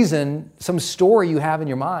some reason, some story you have in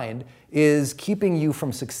your mind is keeping you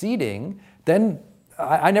from succeeding, then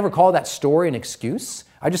I never call that story an excuse.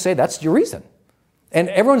 I just say that's your reason. And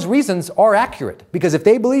everyone's reasons are accurate, because if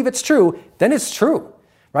they believe it's true, then it's true,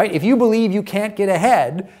 right? If you believe you can't get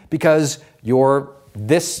ahead because you're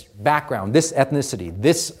this background, this ethnicity,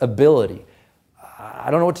 this ability,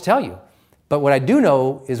 I don't know what to tell you. But what I do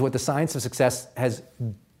know is what the science of success has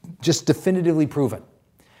just definitively proven,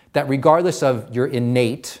 that regardless of your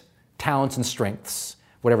innate talents and strengths,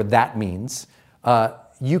 whatever that means,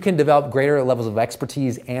 you can develop greater levels of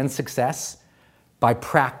expertise and success by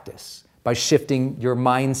practice, by shifting your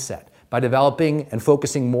mindset, by developing and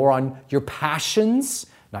focusing more on your passions,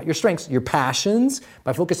 not your strengths, your passions,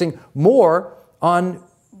 by focusing more on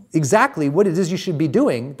exactly what it is you should be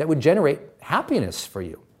doing that would generate happiness for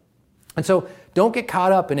you. And so don't get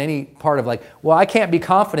caught up in any part of like, well, I can't be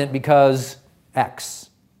confident because X.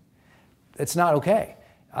 It's not okay.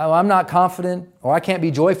 Oh, I'm not confident, or I can't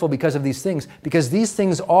be joyful because of these things, because these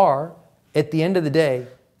things are, at the end of the day,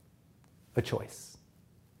 a choice.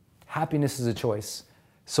 Happiness is a choice.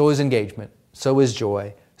 So is engagement. So is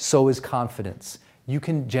joy. So is confidence. You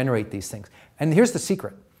can generate these things. And here's the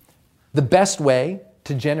secret. The best way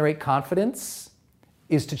to generate confidence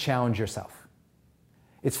is to challenge yourself.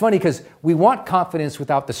 It's funny because we want confidence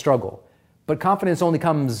without the struggle, but confidence only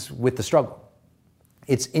comes with the struggle.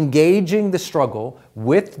 It's engaging the struggle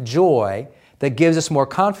with joy that gives us more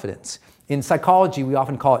confidence. In psychology, we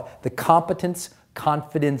often call it the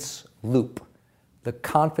competence-confidence loop. The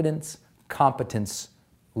confidence-competence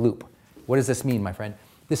loop. What does this mean, my friend?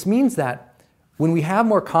 This means that when we have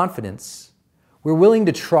more confidence, we're willing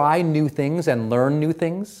to try new things and learn new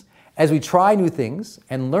things. As we try new things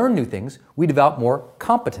and learn new things, we develop more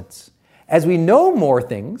competence. As we know more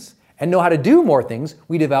things and know how to do more things,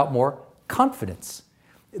 we develop more confidence.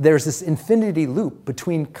 There's this infinity loop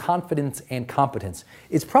between confidence and competence.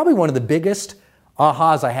 It's probably one of the biggest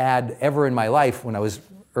ahas I had ever in my life when I was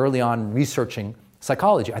early on researching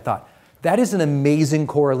psychology. I thought, that is an amazing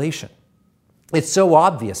correlation. It's so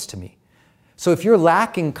obvious to me. So if you're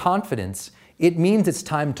lacking confidence, it means it's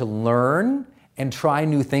time to learn and try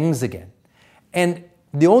new things again. And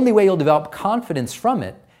the only way you'll develop confidence from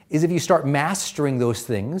it is if you start mastering those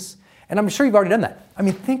things. And I'm sure you've already done that. I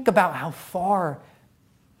mean, think about how far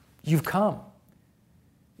you've come.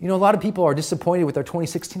 You know, a lot of people are disappointed with their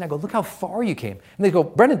 2016. I go, look how far you came. And they go,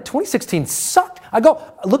 Brendan, 2016 sucked. I go,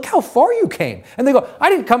 look how far you came. And they go, I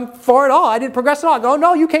didn't come far at all. I didn't progress at all. I go,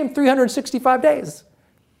 no, you came 365 days.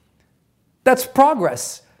 That's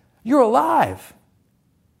progress. You're alive.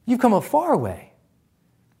 You've come a far way.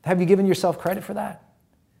 Have you given yourself credit for that?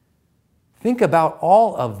 Think about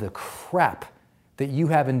all of the crap that you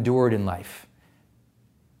have endured in life.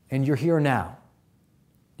 And you're here now.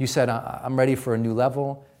 You said, I'm ready for a new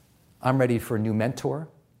level. I'm ready for a new mentor.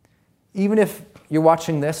 Even if you're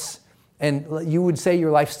watching this and you would say your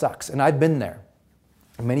life sucks, and I've been there.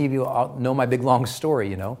 Many of you all know my big long story,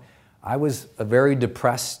 you know. I was a very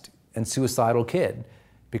depressed and suicidal kid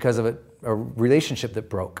because of a relationship that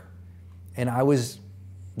broke. And I was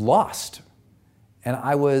lost. And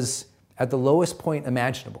I was at the lowest point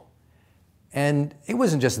imaginable. And it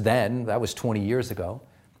wasn't just then, that was 20 years ago.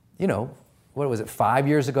 You know, what was it, 5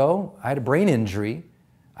 years ago? I had a brain injury.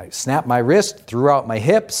 I snapped my wrist, threw out my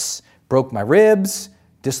hips, broke my ribs,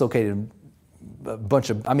 dislocated a bunch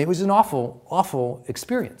of, it was an awful, awful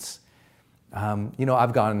experience. You know,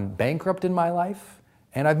 I've gone bankrupt in my life,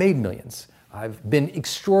 and I've made millions. I've been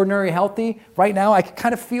extraordinarily healthy. Right now, I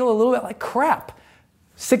kind of feel a little bit like crap.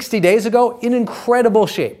 60 days ago, in incredible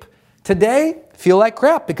shape. Today, feel like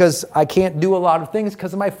crap because I can't do a lot of things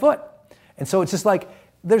because of my foot. And so it's just like,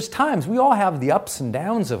 there's times, we all have the ups and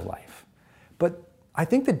downs of life. But I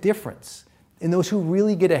think the difference in those who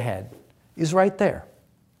really get ahead is right there.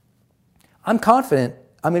 I'm confident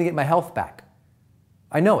I'm going to get my health back.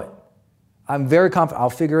 I know it. I'm very confident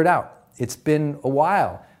I'll figure it out. It's been a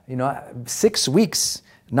while. 6 weeks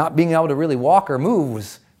not being able to really walk or move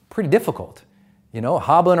was pretty difficult.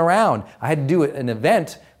 Hobbling around. I had to do an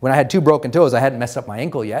event when I had 2 broken toes. I hadn't messed up my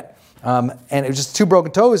ankle yet. And it was just 2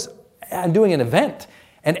 broken toes. I'm doing an event.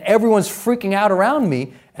 And everyone's freaking out around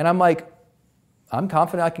me. And I'm like, I'm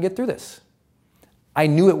confident I can get through this. I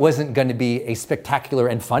knew it wasn't going to be a spectacular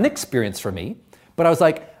and fun experience for me. But I was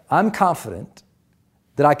like, I'm confident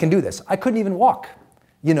that I can do this. I couldn't even walk.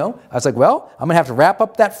 I was like, well, I'm going to have to wrap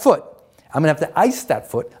up that foot. I'm going to have to ice that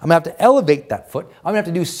foot. I'm going to have to elevate that foot. I'm going to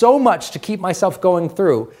have to do so much to keep myself going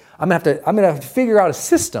through. I'm going to have to figure out a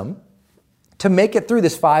system to make it through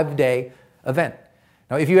this 5-day event.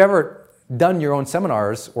 Now, if you've ever done your own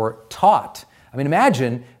seminars or taught,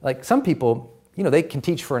 imagine, like some people, they can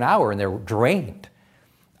teach for an hour and they're drained.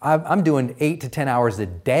 I'm doing 8 to 10 hours a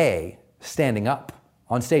day standing up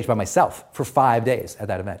on stage by myself for 5 days at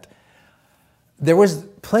that event. There was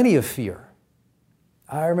plenty of fear.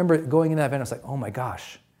 I remember going into that event, I was like, oh my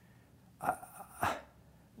gosh,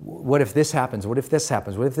 what if this happens? What if this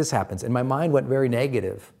happens? What if this happens? And my mind went very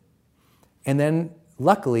negative. And then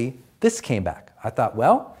luckily, this came back. I thought,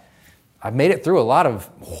 well, I've made it through a lot of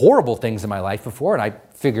horrible things in my life before and I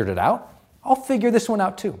figured it out. I'll figure this one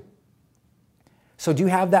out too. So do you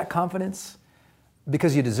have that confidence?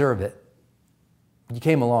 Because you deserve it. You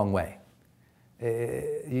came a long way.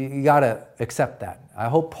 You got to accept that. I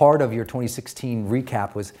hope part of your 2016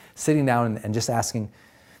 recap was sitting down and just asking,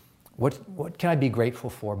 what can I be grateful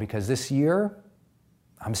for? Because this year,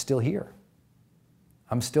 I'm still here.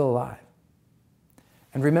 I'm still alive.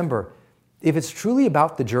 And remember, if it's truly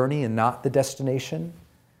about the journey and not the destination,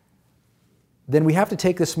 then we have to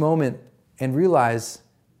take this moment and realize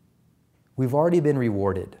we've already been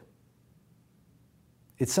rewarded.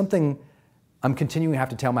 It's something I'm continuing to have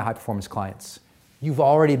to tell my high-performance clients. You've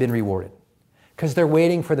already been rewarded because they're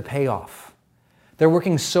waiting for the payoff. They're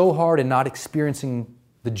working so hard and not experiencing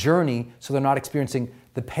the journey, so they're not experiencing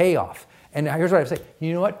the payoff. And here's what I say.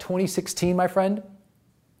 You know what? 2016, my friend,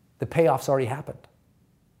 the payoff's already happened.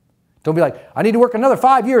 Don't be like, I need to work another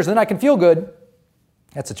 5 years and then I can feel good.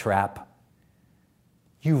 That's a trap.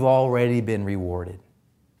 You've already been rewarded.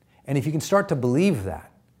 And if you can start to believe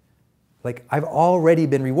that, like I've already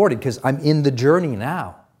been rewarded because I'm in the journey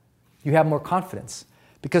now, you have more confidence.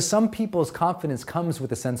 Because some people's confidence comes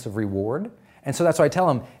with a sense of reward. And so that's why I tell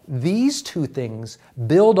them, these 2 things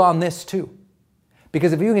build on this too.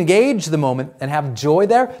 Because if you engage the moment and have joy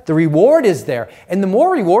there, the reward is there. And the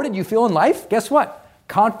more rewarded you feel in life, guess what?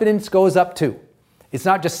 Confidence goes up too. It's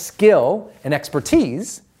not just skill and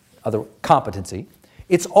expertise, other competency.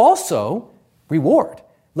 It's also reward.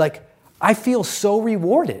 Like, I feel so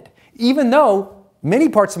rewarded, even though many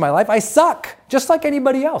parts of my life I suck, just like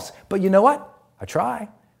anybody else. But you know what? I try,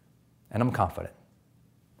 and I'm confident.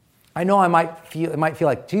 I know it might feel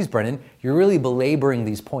like, geez, Brennan, you're really belaboring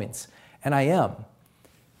these points. And I am,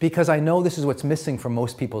 because I know this is what's missing from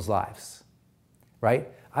most people's lives, right?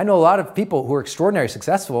 I know a lot of people who are extraordinarily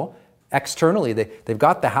successful externally. They've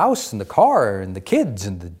got the house and the car and the kids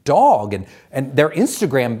and the dog and their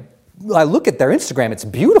Instagram. I look at their Instagram, it's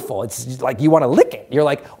beautiful. It's like you want to lick it. You're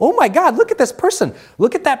like, oh my God, look at this person.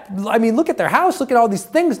 Look at that. Look at their house. Look at all these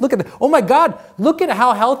things. Oh my God, look at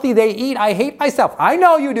how healthy they eat. I hate myself. I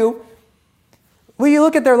know you do. Well, you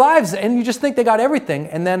look at their lives and you just think they got everything.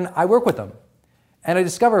 And then I work with them. And I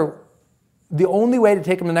discover the only way to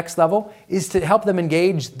take them to the next level is to help them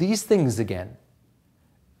engage these things again.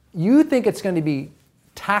 You think it's going to be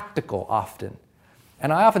tactical often.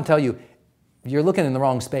 And I often tell you, you're looking in the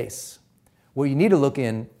wrong space. What you need to look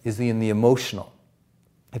in is in the emotional.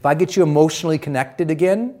 If I get you emotionally connected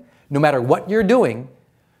again, no matter what you're doing,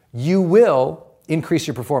 you will increase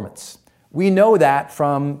your performance. We know that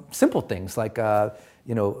from simple things like,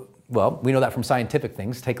 we know that from scientific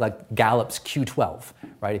things. Take like Gallup's Q12,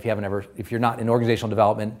 right? If you're not in organizational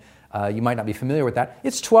development, you might not be familiar with that.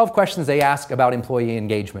 It's 12 questions they ask about employee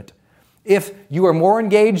engagement. If you are more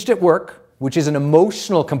engaged at work, which is an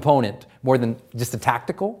emotional component more than just a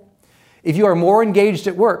tactical, if you are more engaged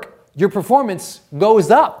at work, your performance goes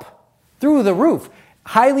up through the roof.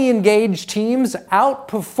 Highly engaged teams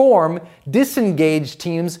outperform disengaged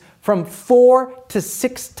teams from 4 to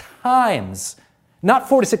 6 times. Not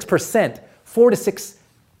 4 to 6%, 4 to 6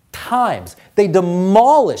 times. They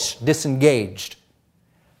demolish disengaged.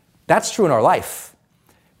 That's true in our life.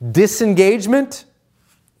 Disengagement,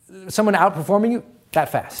 someone outperforming you, that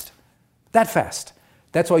fast. That fast.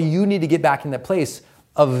 That's why you need to get back in that place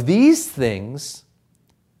of these things,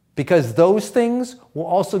 because those things will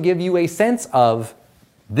also give you a sense of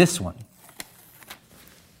this one.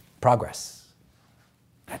 Progress.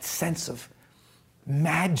 That sense of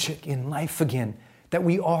magic in life again, that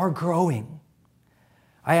we are growing.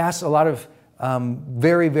 I asked a lot of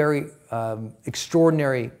very, very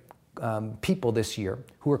extraordinary people this year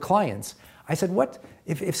who are clients. I said, what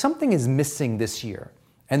if something is missing this year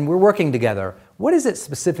and we're working together, what is it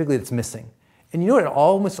specifically that's missing? And you know what it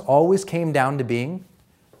almost always came down to being?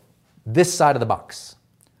 This side of the box.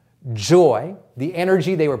 Joy, the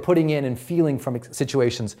energy they were putting in and feeling from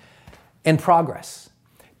situations, and progress.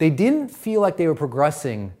 They didn't feel like they were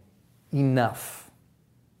progressing enough.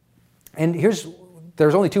 And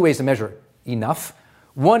there's only two ways to measure enough.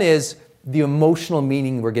 One is the emotional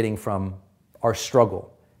meaning we're getting from our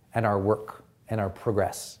struggle and our work and our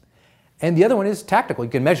progress. And the other one is tactical.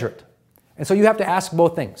 You can measure it. And so you have to ask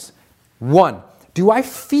both things. One, do I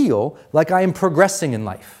feel like I am progressing in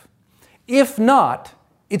life? If not,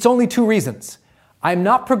 it's only two reasons. I'm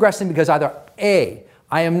not progressing because either A,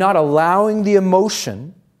 I am not allowing the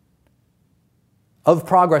emotion of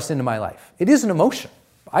progress into my life. It is an emotion.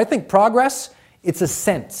 I think progress, it's a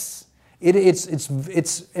sense.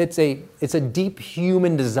 It's a deep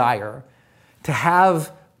human desire to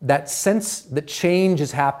have that sense that change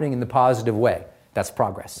is happening in the positive way. That's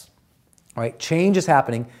progress. All right? Change is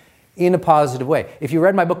happening in a positive way. If you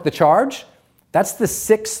read my book, The Charge, that's the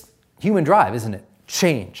sixth human drive, isn't it?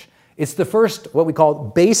 Change. It's the first, what we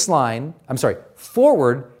call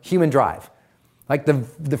forward human drive. Like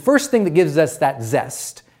the first thing that gives us that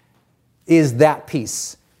zest is that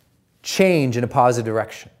piece, change in a positive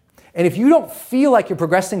direction. And if you don't feel like you're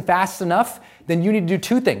progressing fast enough, then you need to do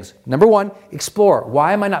two things. Number one, explore.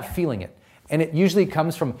 Why am I not feeling it? And it usually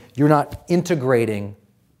comes from you're not integrating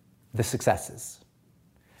the successes.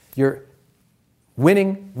 You're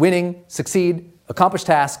winning, succeed, accomplish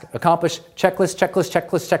task, accomplish,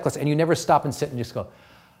 checklist, and you never stop and sit and just go,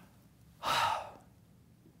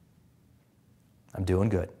 I'm doing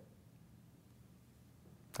good.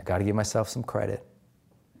 I got to give myself some credit.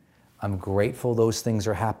 I'm grateful those things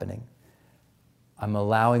are happening. I'm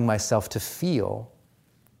allowing myself to feel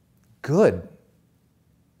good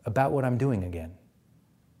about what I'm doing again.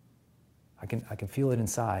 I can feel it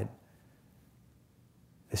inside.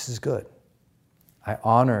 This is good. I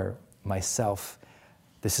honor myself.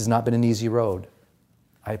 This has not been an easy road.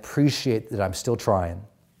 I appreciate that I'm still trying.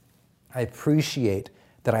 I appreciate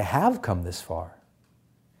that I have come this far.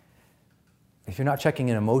 If you're not checking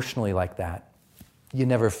in emotionally like that, you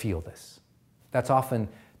never feel this. That's often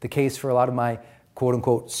the case for a lot of my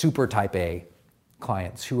quote-unquote super type A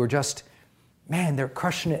clients who are just, man, they're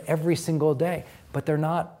crushing it every single day, but they're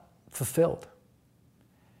not fulfilled.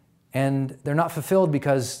 And they're not fulfilled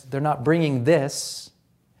because they're not bringing this,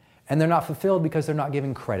 and they're not fulfilled because they're not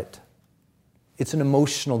giving credit. It's an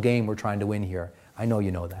emotional game we're trying to win here. I know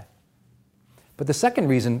you know that. But the second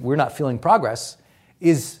reason we're not feeling progress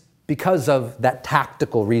is because of that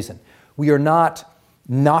tactical reason. We are not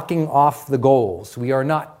knocking off the goals. We are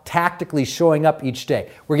not tactically showing up each day.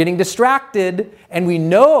 We're getting distracted, and we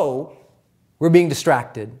know we're being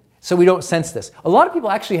distracted, so we don't sense this. A lot of people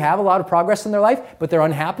actually have a lot of progress in their life, but they're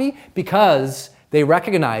unhappy because they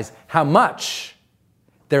recognize how much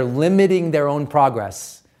they're limiting their own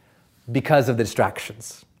progress because of the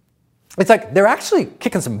distractions. It's like they're actually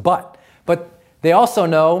kicking some butt, but they also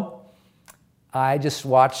know, I just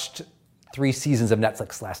watched 3 seasons of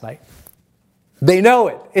Netflix last night. They know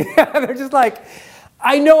it. They're just like,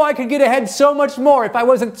 I know I could get ahead so much more if I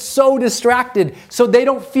wasn't so distracted. So they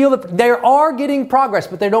don't feel that they are getting progress,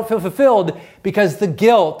 but they don't feel fulfilled because the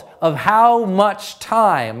guilt of how much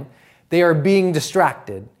time they are being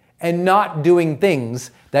distracted and not doing things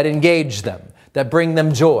that engage them, that bring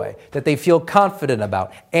them joy, that they feel confident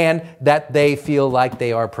about, and that they feel like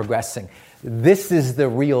they are progressing. This is the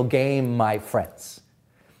real game, my friends.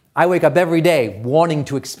 I wake up every day wanting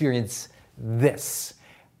to experience this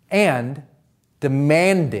and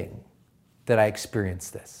demanding that I experience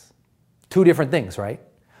this. 2 different things, right?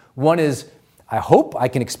 One is, I hope I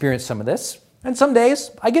can experience some of this, and some days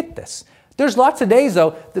I get this. There's lots of days,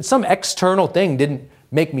 though, that some external thing didn't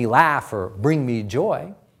make me laugh or bring me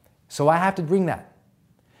joy, so I have to bring that.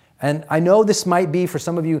 And I know this might be, for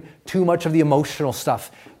some of you, too much of the emotional stuff,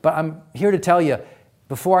 but I'm here to tell you,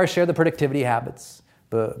 before I share the productivity habits,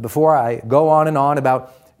 before I go on and on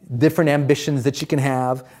about different ambitions that you can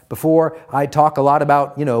have, before I talk a lot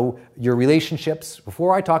about, your relationships,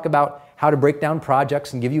 before I talk about how to break down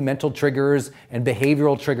projects and give you mental triggers and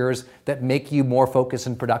behavioral triggers that make you more focused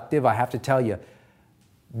and productive, I have to tell you,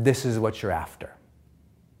 this is what you're after.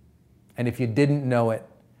 And if you didn't know it,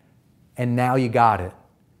 and now you got it,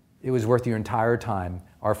 it was worth your entire time,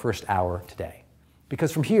 our first hour today.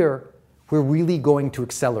 Because from here, we're really going to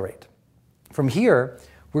accelerate. From here,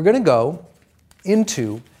 we're going to go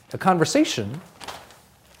into a conversation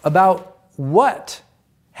about what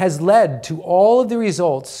has led to all of the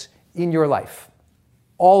results in your life.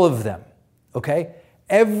 All of them, okay?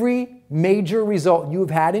 Every major result you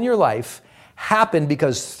have had in your life happened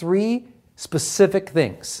because 3 specific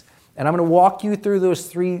things. And I'm going to walk you through those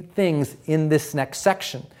 3 things in this next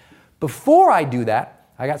section. Before I do that,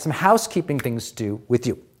 I got some housekeeping things to do with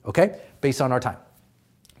you, okay? Based on our time.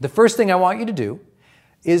 The first thing I want you to do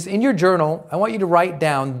is in your journal, I want you to write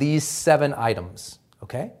down these 7 items,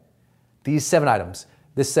 okay? These 7 items.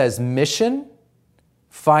 This says mission,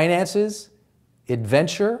 finances,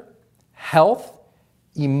 adventure, health,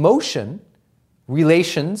 emotion,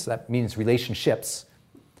 relations, that means relationships,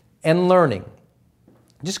 and learning.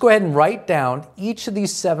 Just go ahead and write down each of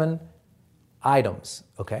these 7 items,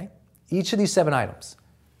 okay? Each of these 7 items.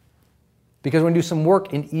 Because we're going to do some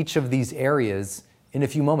work in each of these areas in a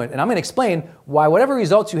few moments. And I'm going to explain why whatever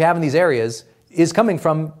results you have in these areas is coming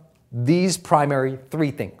from these primary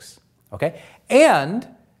 3 things, okay? And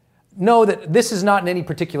know that this is not in any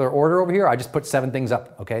particular order over here. I just put 7 things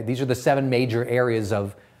up, okay? These are the 7 major areas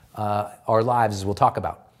of our lives as we'll talk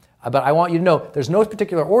about. But I want you to know there's no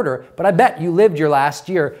particular order, but I bet you lived your last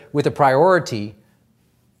year with a priority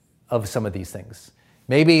of some of these things.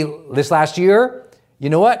 Maybe this last year, you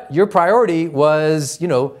know what? Your priority was,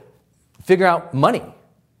 figure out money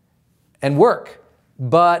and work.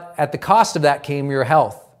 But at the cost of that came your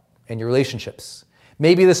health and your relationships.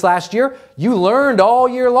 Maybe this last year, you learned all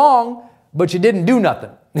year long, but you didn't do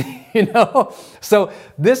nothing. So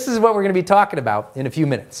this is what we're going to be talking about in a few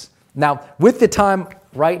minutes. Now, with the time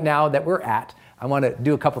right now that we're at, I want to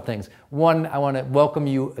do a couple things. One, I want to welcome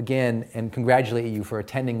you again and congratulate you for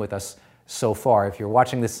attending with us so far. If you're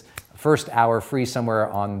watching this first hour free somewhere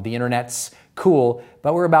on the internet's cool,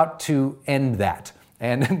 but we're about to end that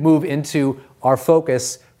and move into our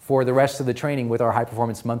focus for the rest of the training with our High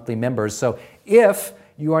Performance Monthly members. So if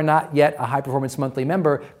you are not yet a High Performance Monthly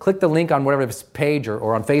member, click the link on whatever page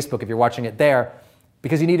or on Facebook if you're watching it there,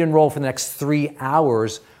 because you need to enroll for the next 3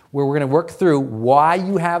 hours where we're going to work through why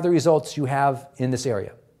you have the results you have in this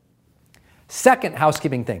area. Second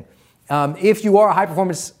housekeeping thing, if you are a High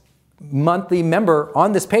Performance Monthly member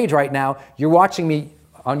on this page right now, you're watching me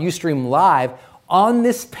on Ustream Live, on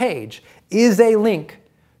this page is a link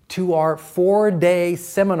to our 4-day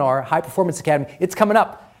seminar, High Performance Academy. It's coming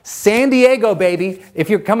up. San Diego, baby. If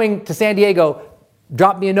you're coming to San Diego,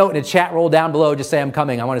 drop me a note in a chat roll down below. Just say I'm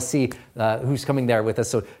coming. I want to see who's coming there with us.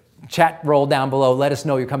 So chat roll down below. Let us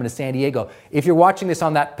know you're coming to San Diego. If you're watching this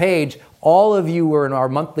on that page, all of you were in our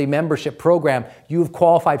monthly membership program. You've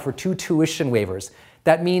qualified for 2 tuition waivers.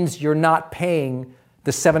 That means you're not paying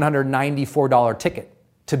the $794 ticket.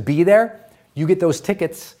 To be there, you get those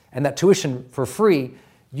tickets and that tuition for free.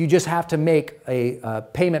 You just have to make a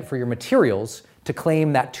payment for your materials to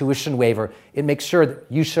claim that tuition waiver. It makes sure that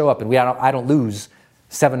you show up and I don't lose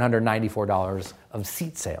 $794 of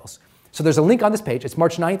seat sales. So there's a link on this page. It's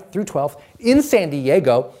March 9th through 12th in San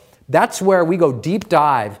Diego. That's where we go deep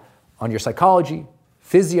dive on your psychology,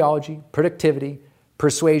 physiology, productivity,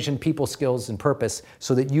 persuasion, people skills, and purpose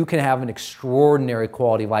so that you can have an extraordinary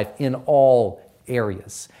quality of life in all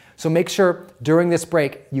areas. So make sure during this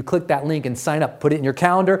break you click that link and sign up. Put it in your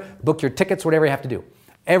calendar, book your tickets, whatever you have to do.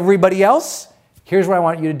 Everybody else, here's what I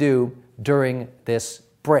want you to do during this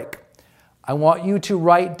break. I want you to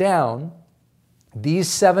write down these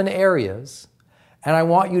 7 areas, and I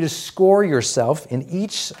want you to score yourself in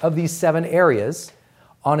each of these 7 areas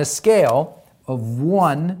on a scale of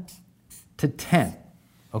 1 to 10.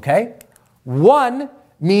 Okay? 1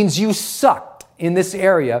 means you sucked in this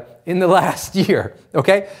area in the last year.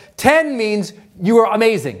 Okay? 10 means you were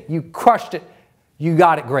amazing. You crushed it. You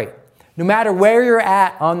got it great. No matter where you're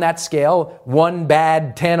at on that scale, 1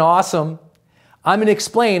 bad, 10 awesome, I'm going to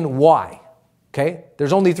explain why. Okay?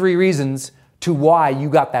 There's only 3 reasons to why you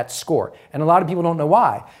got that score. And a lot of people don't know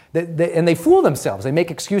why. And they fool themselves. They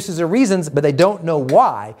make excuses or reasons, but they don't know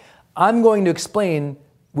why. I'm going to explain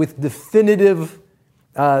with definitive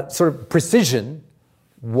sort of precision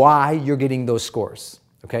why you're getting those scores.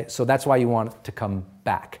 Okay? So that's why you want to come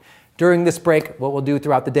back. During this break, what we'll do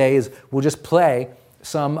throughout the day is we'll just play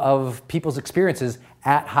some of people's experiences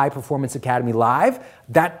at High Performance Academy Live.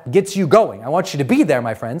 That gets you going. I want you to be there,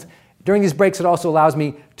 my friends. During these breaks, it also allows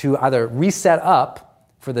me to either reset up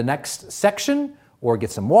for the next section or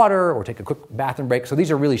get some water or take a quick bathroom break. So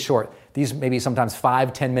these are really short. These may be sometimes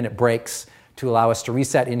 5-10 minute breaks to allow us to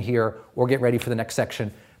reset in here or get ready for the next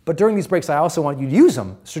section. But during these breaks, I also want you to use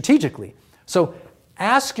them strategically. So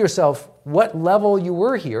ask yourself what level you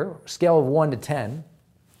were here, scale of 1 to 10,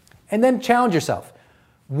 and then challenge yourself.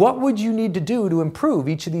 What would you need to do to improve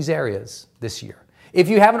each of these areas this year? If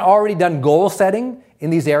you haven't already done goal setting in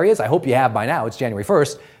these areas, I hope you have by now, it's January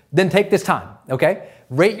 1st, then take this time, okay?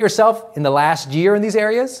 Rate yourself in the last year in these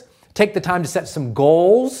areas. Take the time to set some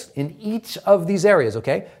goals in each of these areas,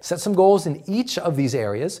 okay? Set some goals in each of these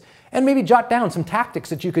areas and maybe jot down some tactics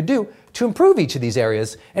that you could do to improve each of these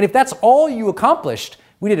areas. And if that's all you accomplished,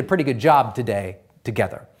 we did a pretty good job today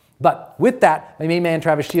together. But with that, my main man,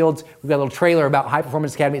 Travis Shields, we've got a little trailer about High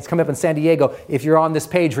Performance Academy. It's coming up in San Diego. If you're on this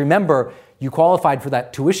page, remember, you qualified for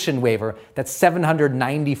that tuition waiver. That's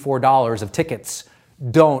 $794 of tickets.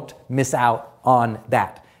 Don't miss out on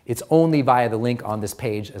that. It's only via the link on this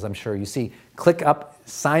page, as I'm sure you see. Click up,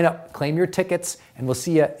 sign up, claim your tickets, and we'll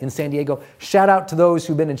see you in San Diego. Shout out to those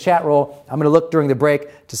who've been in chat roll. I'm going to look during the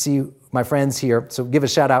break to see my friends here. So give a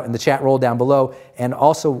shout out in the chat roll down below. And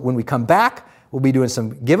also when we come back, we'll be doing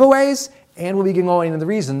some giveaways, and we'll be going into the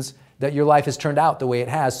reasons that your life has turned out the way it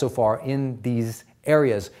has so far in these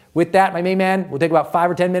areas. With that, my main man, we'll take about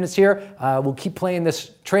 5 or 10 minutes here. We'll keep playing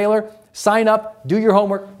this trailer. Sign up, do your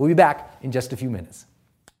homework. We'll be back in just a few minutes.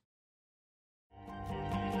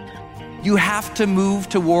 You have to move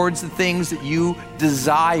towards the things that you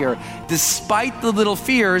desire, despite the little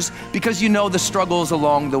fears, because you know the struggles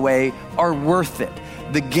along the way are worth it.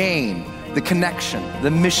 The gain, the connection,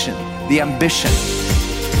 the mission, the ambition.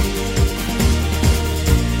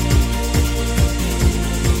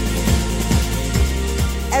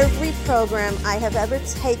 Every program I have ever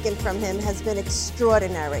taken from him has been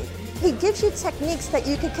extraordinary. He gives you techniques that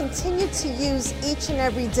you can continue to use each and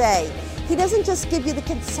every day. He doesn't just give you the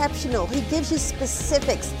conceptual, he gives you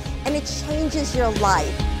specifics, and it changes your life.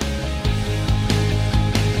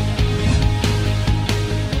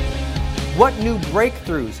 What new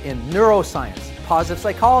breakthroughs in neuroscience, positive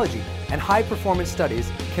psychology, and high performance studies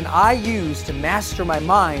can I use to master my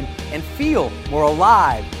mind and feel more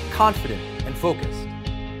alive, confident, and focused?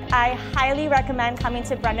 I highly recommend coming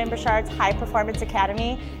to Brendon Burchard's High Performance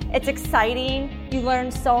Academy. It's exciting, you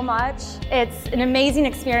learn so much. It's an amazing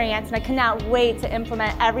experience, and I cannot wait to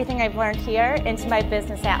implement everything I've learned here into my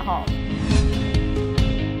business at home.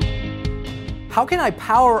 How can I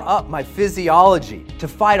power up my physiology to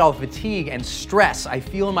fight all fatigue and stress I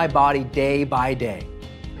feel in my body day by day?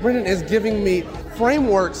 Brendon is giving me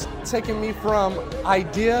frameworks, taking me from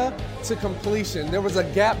idea to completion. There was a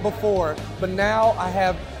gap before, but now I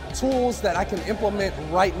have tools that I can implement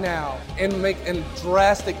right now and make a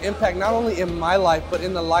drastic impact, not only in my life, but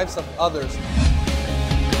in the lives of others.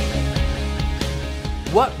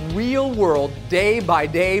 What real-world,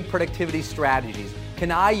 day-by-day productivity strategies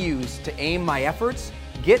can I use to aim my efforts,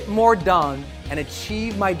 get more done, and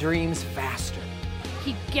achieve my dreams faster?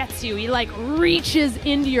 He gets you. He like reaches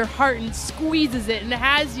into your heart and squeezes it and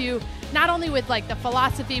has you not only with like the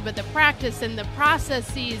philosophy, but the practice and the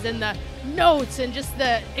processes and the notes and just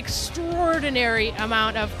the extraordinary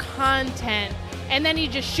amount of content. And then he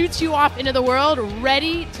just shoots you off into the world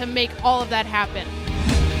ready to make all of that happen.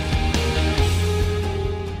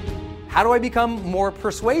 How do I become more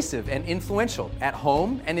persuasive and influential at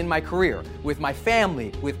home and in my career, with my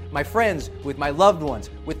family, with my friends, with my loved ones,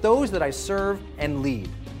 with those that I serve and lead?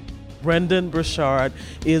 Brendon Burchard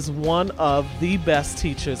is one of the best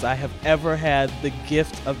teachers I have ever had the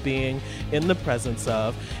gift of being in the presence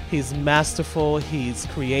of. He's masterful, he's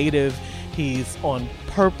creative, he's on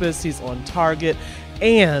purpose, he's on target,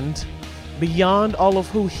 and beyond all of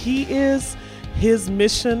who he is, his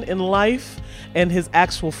mission in life and his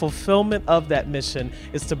actual fulfillment of that mission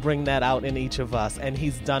is to bring that out in each of us, and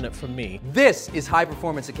he's done it for me. This is High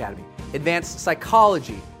Performance Academy, advanced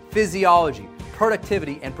psychology, physiology,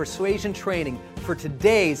 productivity, and persuasion training for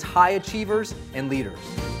today's high achievers and leaders.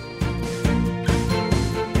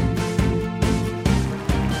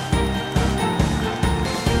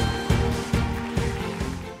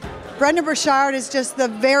 Brendon Burchard is just the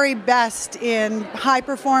very best in high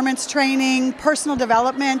performance training, personal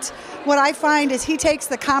development. What I find is he takes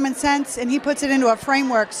the common sense and he puts it into a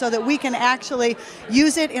framework so that we can actually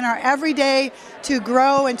use it in our everyday to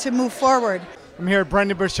grow and to move forward. I'm here at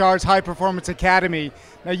Brendon Burchard's High Performance Academy.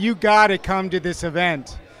 Now you got to come to this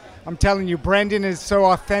event. I'm telling you, Brendan is so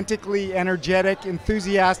authentically energetic,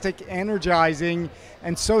 enthusiastic, energizing,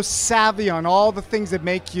 and so savvy on all the things that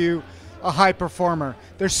make you a high performer.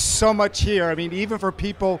 There's so much here. I mean, even for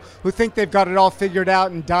people who think they've got it all figured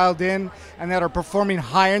out and dialed in and that are performing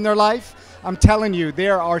high in their life, I'm telling you,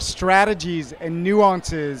 there are strategies and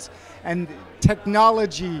nuances and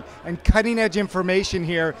technology and cutting edge information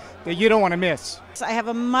here that you don't want to miss. I have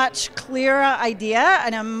a much clearer idea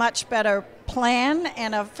and a much better plan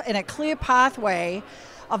and a clear pathway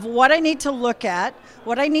of what I need to look at,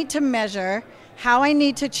 what I need to measure, how I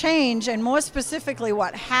need to change, and more specifically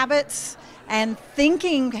what habits and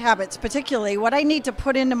thinking habits particularly, what I need to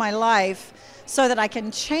put into my life so that I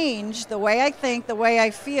can change the way I think, the way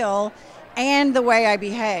I feel, and the way I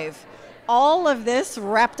behave. All of this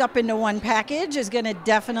wrapped up into one package is going to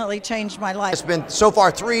definitely change my life. It's been so far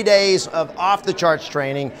 3 days of off-the-charts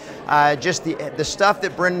training. Just the stuff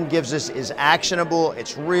that Brendan gives us is actionable,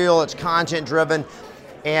 it's real, it's content-driven.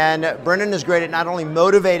 And Brendan is great at not only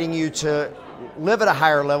motivating you to live at a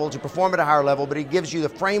higher level, to perform at a higher level, but he gives you the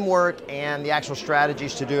framework and the actual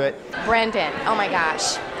strategies to do it. Brendan, oh my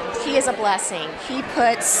gosh, he is a blessing. He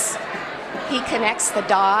connects the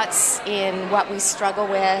dots in what we struggle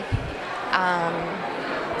with.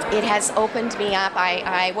 It has opened me up.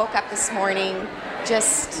 I woke up this morning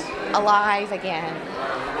just alive again.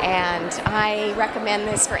 And I recommend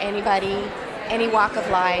this for anybody, any walk of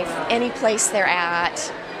life, any place they're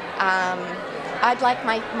at. I'd like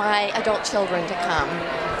my adult children to come.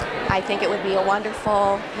 I think it would be a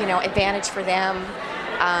wonderful, advantage for them.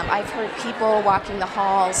 I've heard people walking the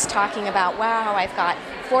halls talking about, wow, I've got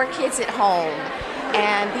 4 kids at home.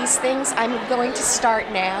 And these things I'm going to start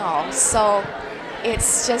now. So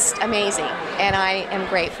it's just amazing, and I am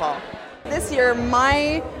grateful. This year,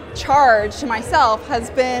 my charge to myself has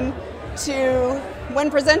been to, when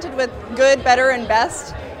presented with good, better, and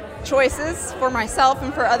best choices for myself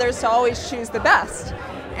and for others, to always choose the best.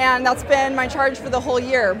 And that's been my charge for the whole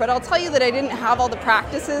year. But I'll tell you that I didn't have all the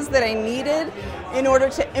practices that I needed in order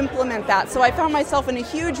to implement that. So I found myself in a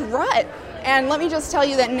huge rut. And let me just tell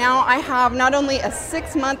you that now I have not only a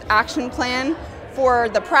 6-month action plan for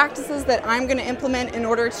the practices that I'm going to implement in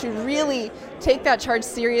order to really take that charge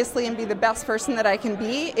seriously and be the best person that I can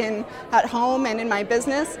be at home and in my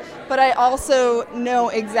business, but I also know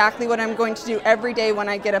exactly what I'm going to do every day when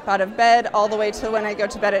I get up out of bed all the way to when I go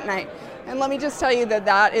to bed at night. And let me just tell you that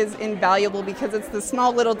that is invaluable, because it's the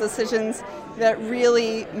small little decisions that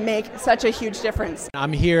really make such a huge difference.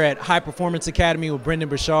 I'm here at High Performance Academy with Brendon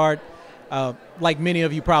Burchard. Like many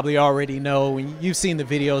of you probably already know, when you've seen the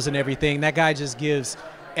videos and everything, that guy just gives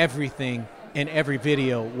everything in every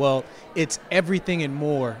video. Well, it's everything and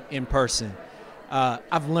more in person.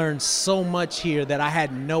 I've learned so much here that I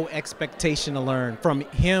had no expectation to learn from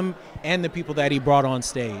him and the people that he brought on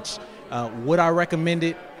stage. Would I recommend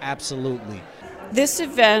it? Absolutely. This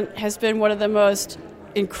event has been one of the most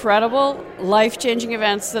incredible, life-changing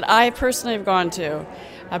events that I personally have gone to.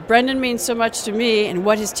 Brendan means so much to me and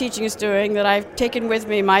what his teaching is doing that I've taken with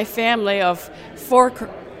me my family of 4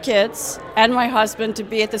 kids and my husband to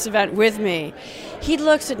be at this event with me. He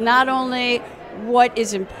looks at not only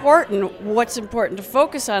what's important to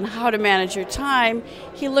focus on, how to manage your time.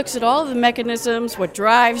 He looks at all the mechanisms, what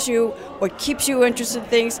drives you, what keeps you interested in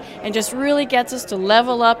things, and just really gets us to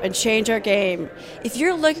level up and change our game. If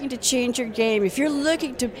you're looking to change your game, if you're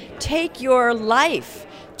looking to take your life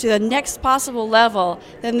to the next possible level,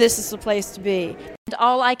 then this is the place to be.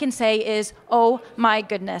 All I can say is, oh my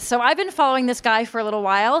goodness. So I've been following this guy for a little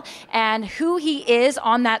while, and who he is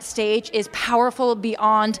on that stage is powerful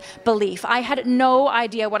beyond belief. I had no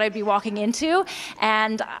idea what I'd be walking into,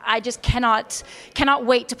 and I just cannot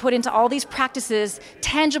wait to put into all these practices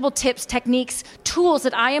tangible tips, techniques, tools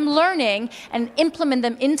that I am learning and implement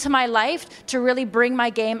them into my life to really bring my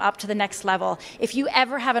game up to the next level. If you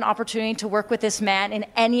ever have an opportunity to work with this man in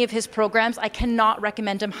any of his programs, I cannot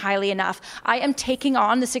recommend him highly enough. I am taking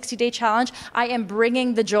on the 60-day challenge. I am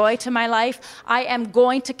bringing the joy to my life. I am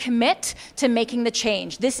going to commit to making the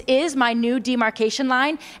change. This is my new demarcation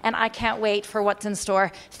line, and I can't wait for what's in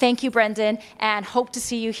store. Thank you, Brendan, and hope to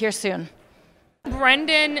see you here soon.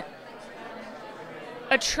 Brendan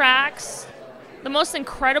attracts the most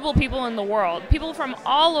incredible people in the world, people from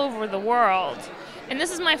all over the world. And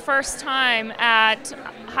this is my first time at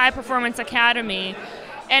High Performance Academy.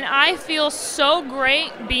 And I feel so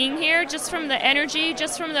great being here, just from the energy,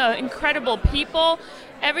 just from the incredible people,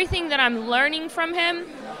 everything that I'm learning from him.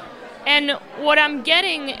 And what I'm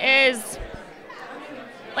getting is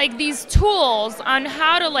like these tools on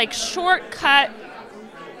how to like shortcut,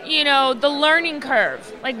 the learning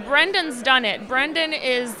curve. Like Brendan's done it. Brendan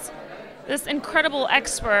is this incredible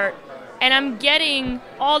expert, and I'm getting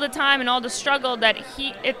all the time and all the struggle that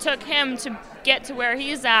it took him to get to where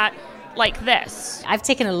he's at like this. I've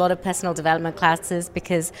taken a lot of personal development classes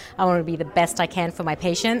because I want to be the best I can for my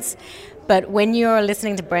patients. But when you're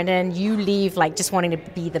listening to Brendan, you leave like just wanting to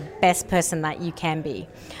be the best person that you can be.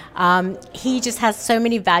 He just has so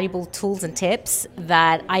many valuable tools and tips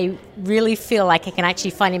that I really feel like I can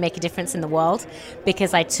actually finally make a difference in the world,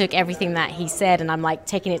 because I took everything that he said and I'm like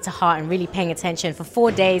taking it to heart and really paying attention. For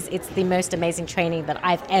 4 days, it's the most amazing training that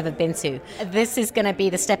I've ever been to. This is going to be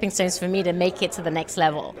the stepping stones for me to make it to the next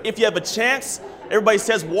level. If you have a chance, everybody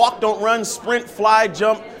says walk, don't run, sprint, fly,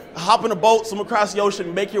 jump, hop in a boat, swim across the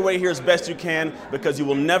ocean, make your way here as best you can, because you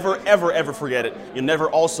will never, ever, ever forget it. You'll never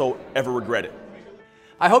also ever regret it.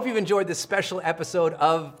 I hope you've enjoyed this special episode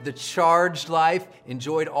of The Charged Life,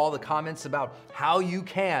 enjoyed all the comments about how you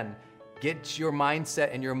can get your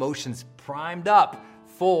mindset and your emotions primed up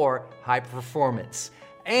for high performance.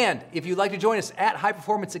 And if you'd like to join us at High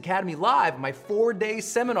Performance Academy Live, my 4-day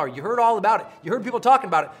seminar, you heard all about it, you heard people talking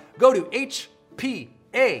about it, go to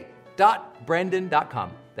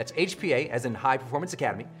hpa.brendan.com. That's HPA, as in High Performance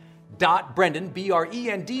Academy, .brendan,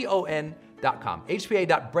 BRENDON.com.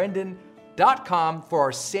 hpa.brendan.com for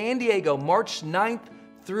our San Diego, March 9th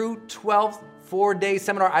through 12th 4-day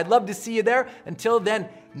seminar. I'd love to see you there. Until then,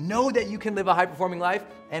 know that you can live a high-performing life.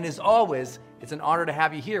 And as always, it's an honor to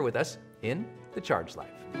have you here with us in The Charged Life.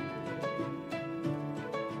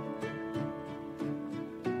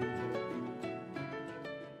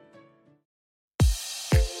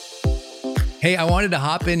 Hey, I wanted to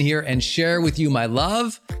hop in here and share with you my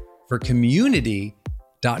love for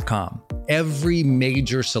Community.com. Every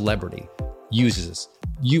major celebrity uses this.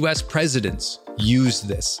 US presidents use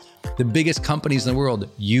this. The biggest companies in the world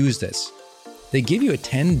use this. They give you a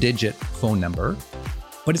 10-digit phone number,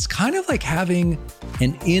 but it's kind of like having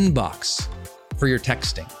an inbox for your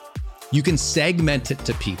texting. You can segment it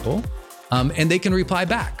to people, and they can reply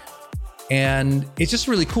back. And it's just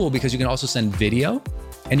really cool because you can also send video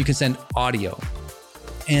and you can send audio.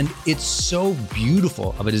 And it's so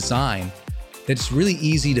beautiful of a design that it's really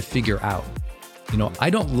easy to figure out. You know, I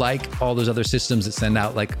don't like all those other systems that send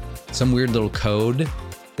out like some weird little code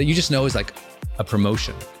that you just know is like a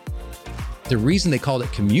promotion. The reason they called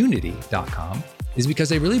it Community.com is because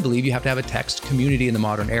they really believe you have to have a text community in the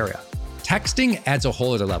modern era. Texting adds a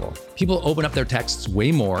whole other level. People open up their texts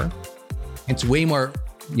way more. It's way more,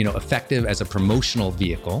 effective as a promotional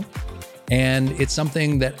vehicle. And it's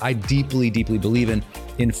something that I deeply, deeply believe in.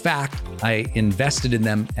 In fact, I invested in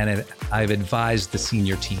them and I've advised the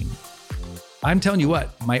senior team. I'm telling you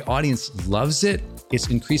what, my audience loves it. It's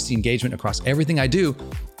increased the engagement across everything I do.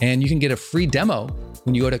 And you can get a free demo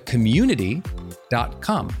when you go to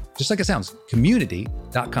community.com. Just like it sounds,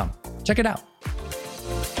 community.com. Check it out.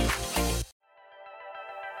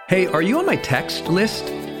 Hey, are you on my text list?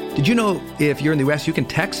 Did you know if you're in the US, you can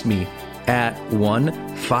text me at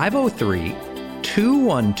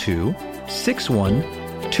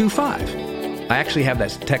 1-503-212-6125. I actually have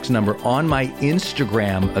that text number on my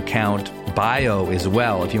Instagram account bio as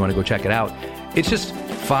well, if you want to go check it out. It's just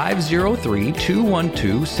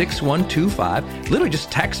 503-212-6125. Literally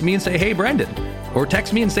just text me and say, hey, Brendan. Or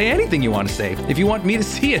text me and say anything you want to say. If you want me to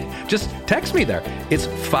see it, just text me there. It's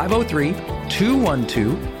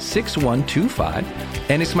 503-212-6125.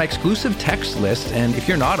 And it's my exclusive text list. And if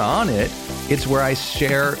you're not on it, it's where I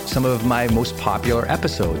share some of my most popular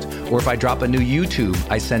episodes. Or if I drop a new YouTube,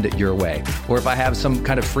 I send it your way. Or if I have some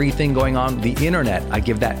kind of free thing going on the internet, I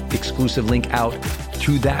give that exclusive link out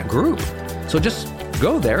through that group. So just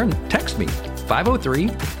go there and text me.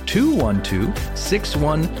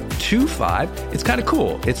 503-212-6125. It's kind of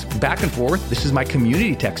cool. It's back and forth. This is my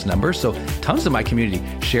community text number. So tons of my community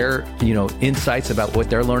share, insights about what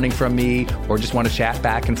they're learning from me, or just want to chat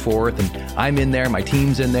back and forth. And I'm in there, my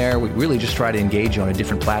team's in there. We really just try to engage you on a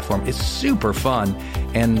different platform. It's super fun.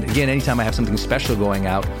 And again, anytime I have something special going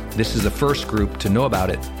out, this is the first group to know about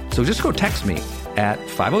it. So just go text me at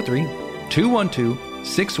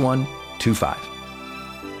 503-212-6125.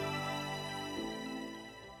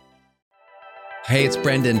 Hey, it's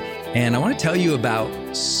Brendan, and I want to tell you about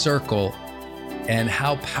Circle and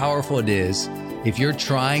how powerful it is if you're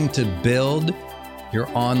trying to build your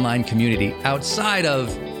online community outside of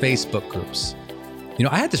Facebook groups.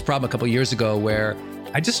 I had this problem a couple years ago where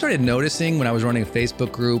I just started noticing when I was running a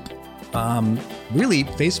Facebook group, really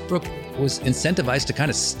Facebook was incentivized to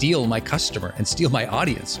kind of steal my customer and steal my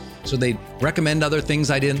audience. So they'd recommend other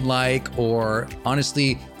things I didn't like, or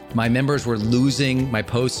honestly, my members were losing my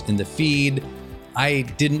posts in the feed. I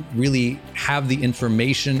didn't really have the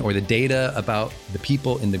information or the data about the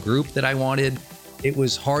people in the group that I wanted. It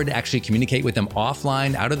was hard to actually communicate with them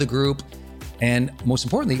offline, out of the group. And most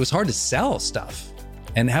importantly, it was hard to sell stuff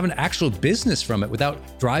and have an actual business from it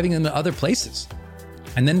without driving them to other places.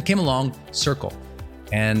 And then came along Circle.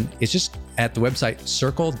 And it's just at the website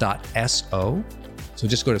circle.so. So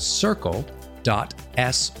just go to circle.so.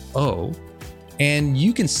 And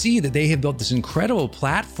you can see that they have built this incredible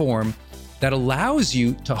platform that allows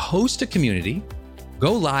you to host a community,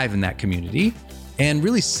 go live in that community, and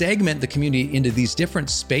really segment the community into these different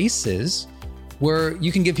spaces where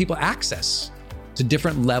you can give people access to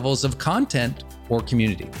different levels of content or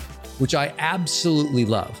community, which I absolutely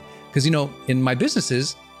love. Because, in my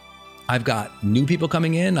businesses, I've got new people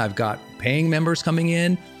coming in, I've got paying members coming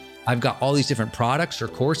in, I've got all these different products or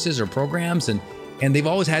courses or programs, and they've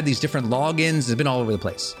always had these different logins. It's been all over the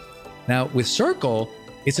place. Now with Circle,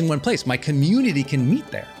 it's in one place. My community can meet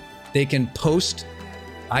there. They can post,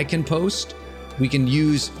 I can post, we can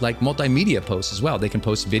use like multimedia posts as well. They can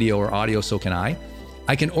post video or audio, so can I.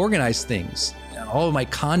 I can organize things, all of my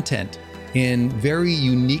content in very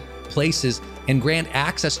unique places and grant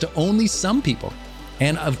access to only some people.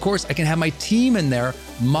 And of course, I can have my team in there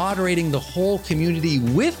moderating the whole community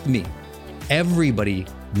with me. Everybody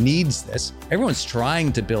needs this. Everyone's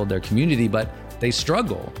trying to build their community, but they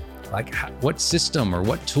struggle. Like, what system or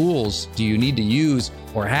what tools do you need to use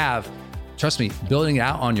or have? Trust me, building it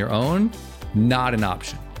out on your own, not an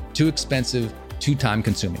option. Too expensive, too time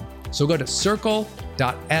consuming. So go to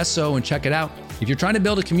circle.so and check it out. If you're trying to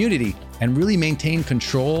build a community and really maintain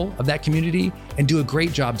control of that community and do a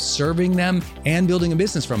great job serving them and building a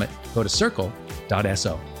business from it, go to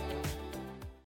circle.so.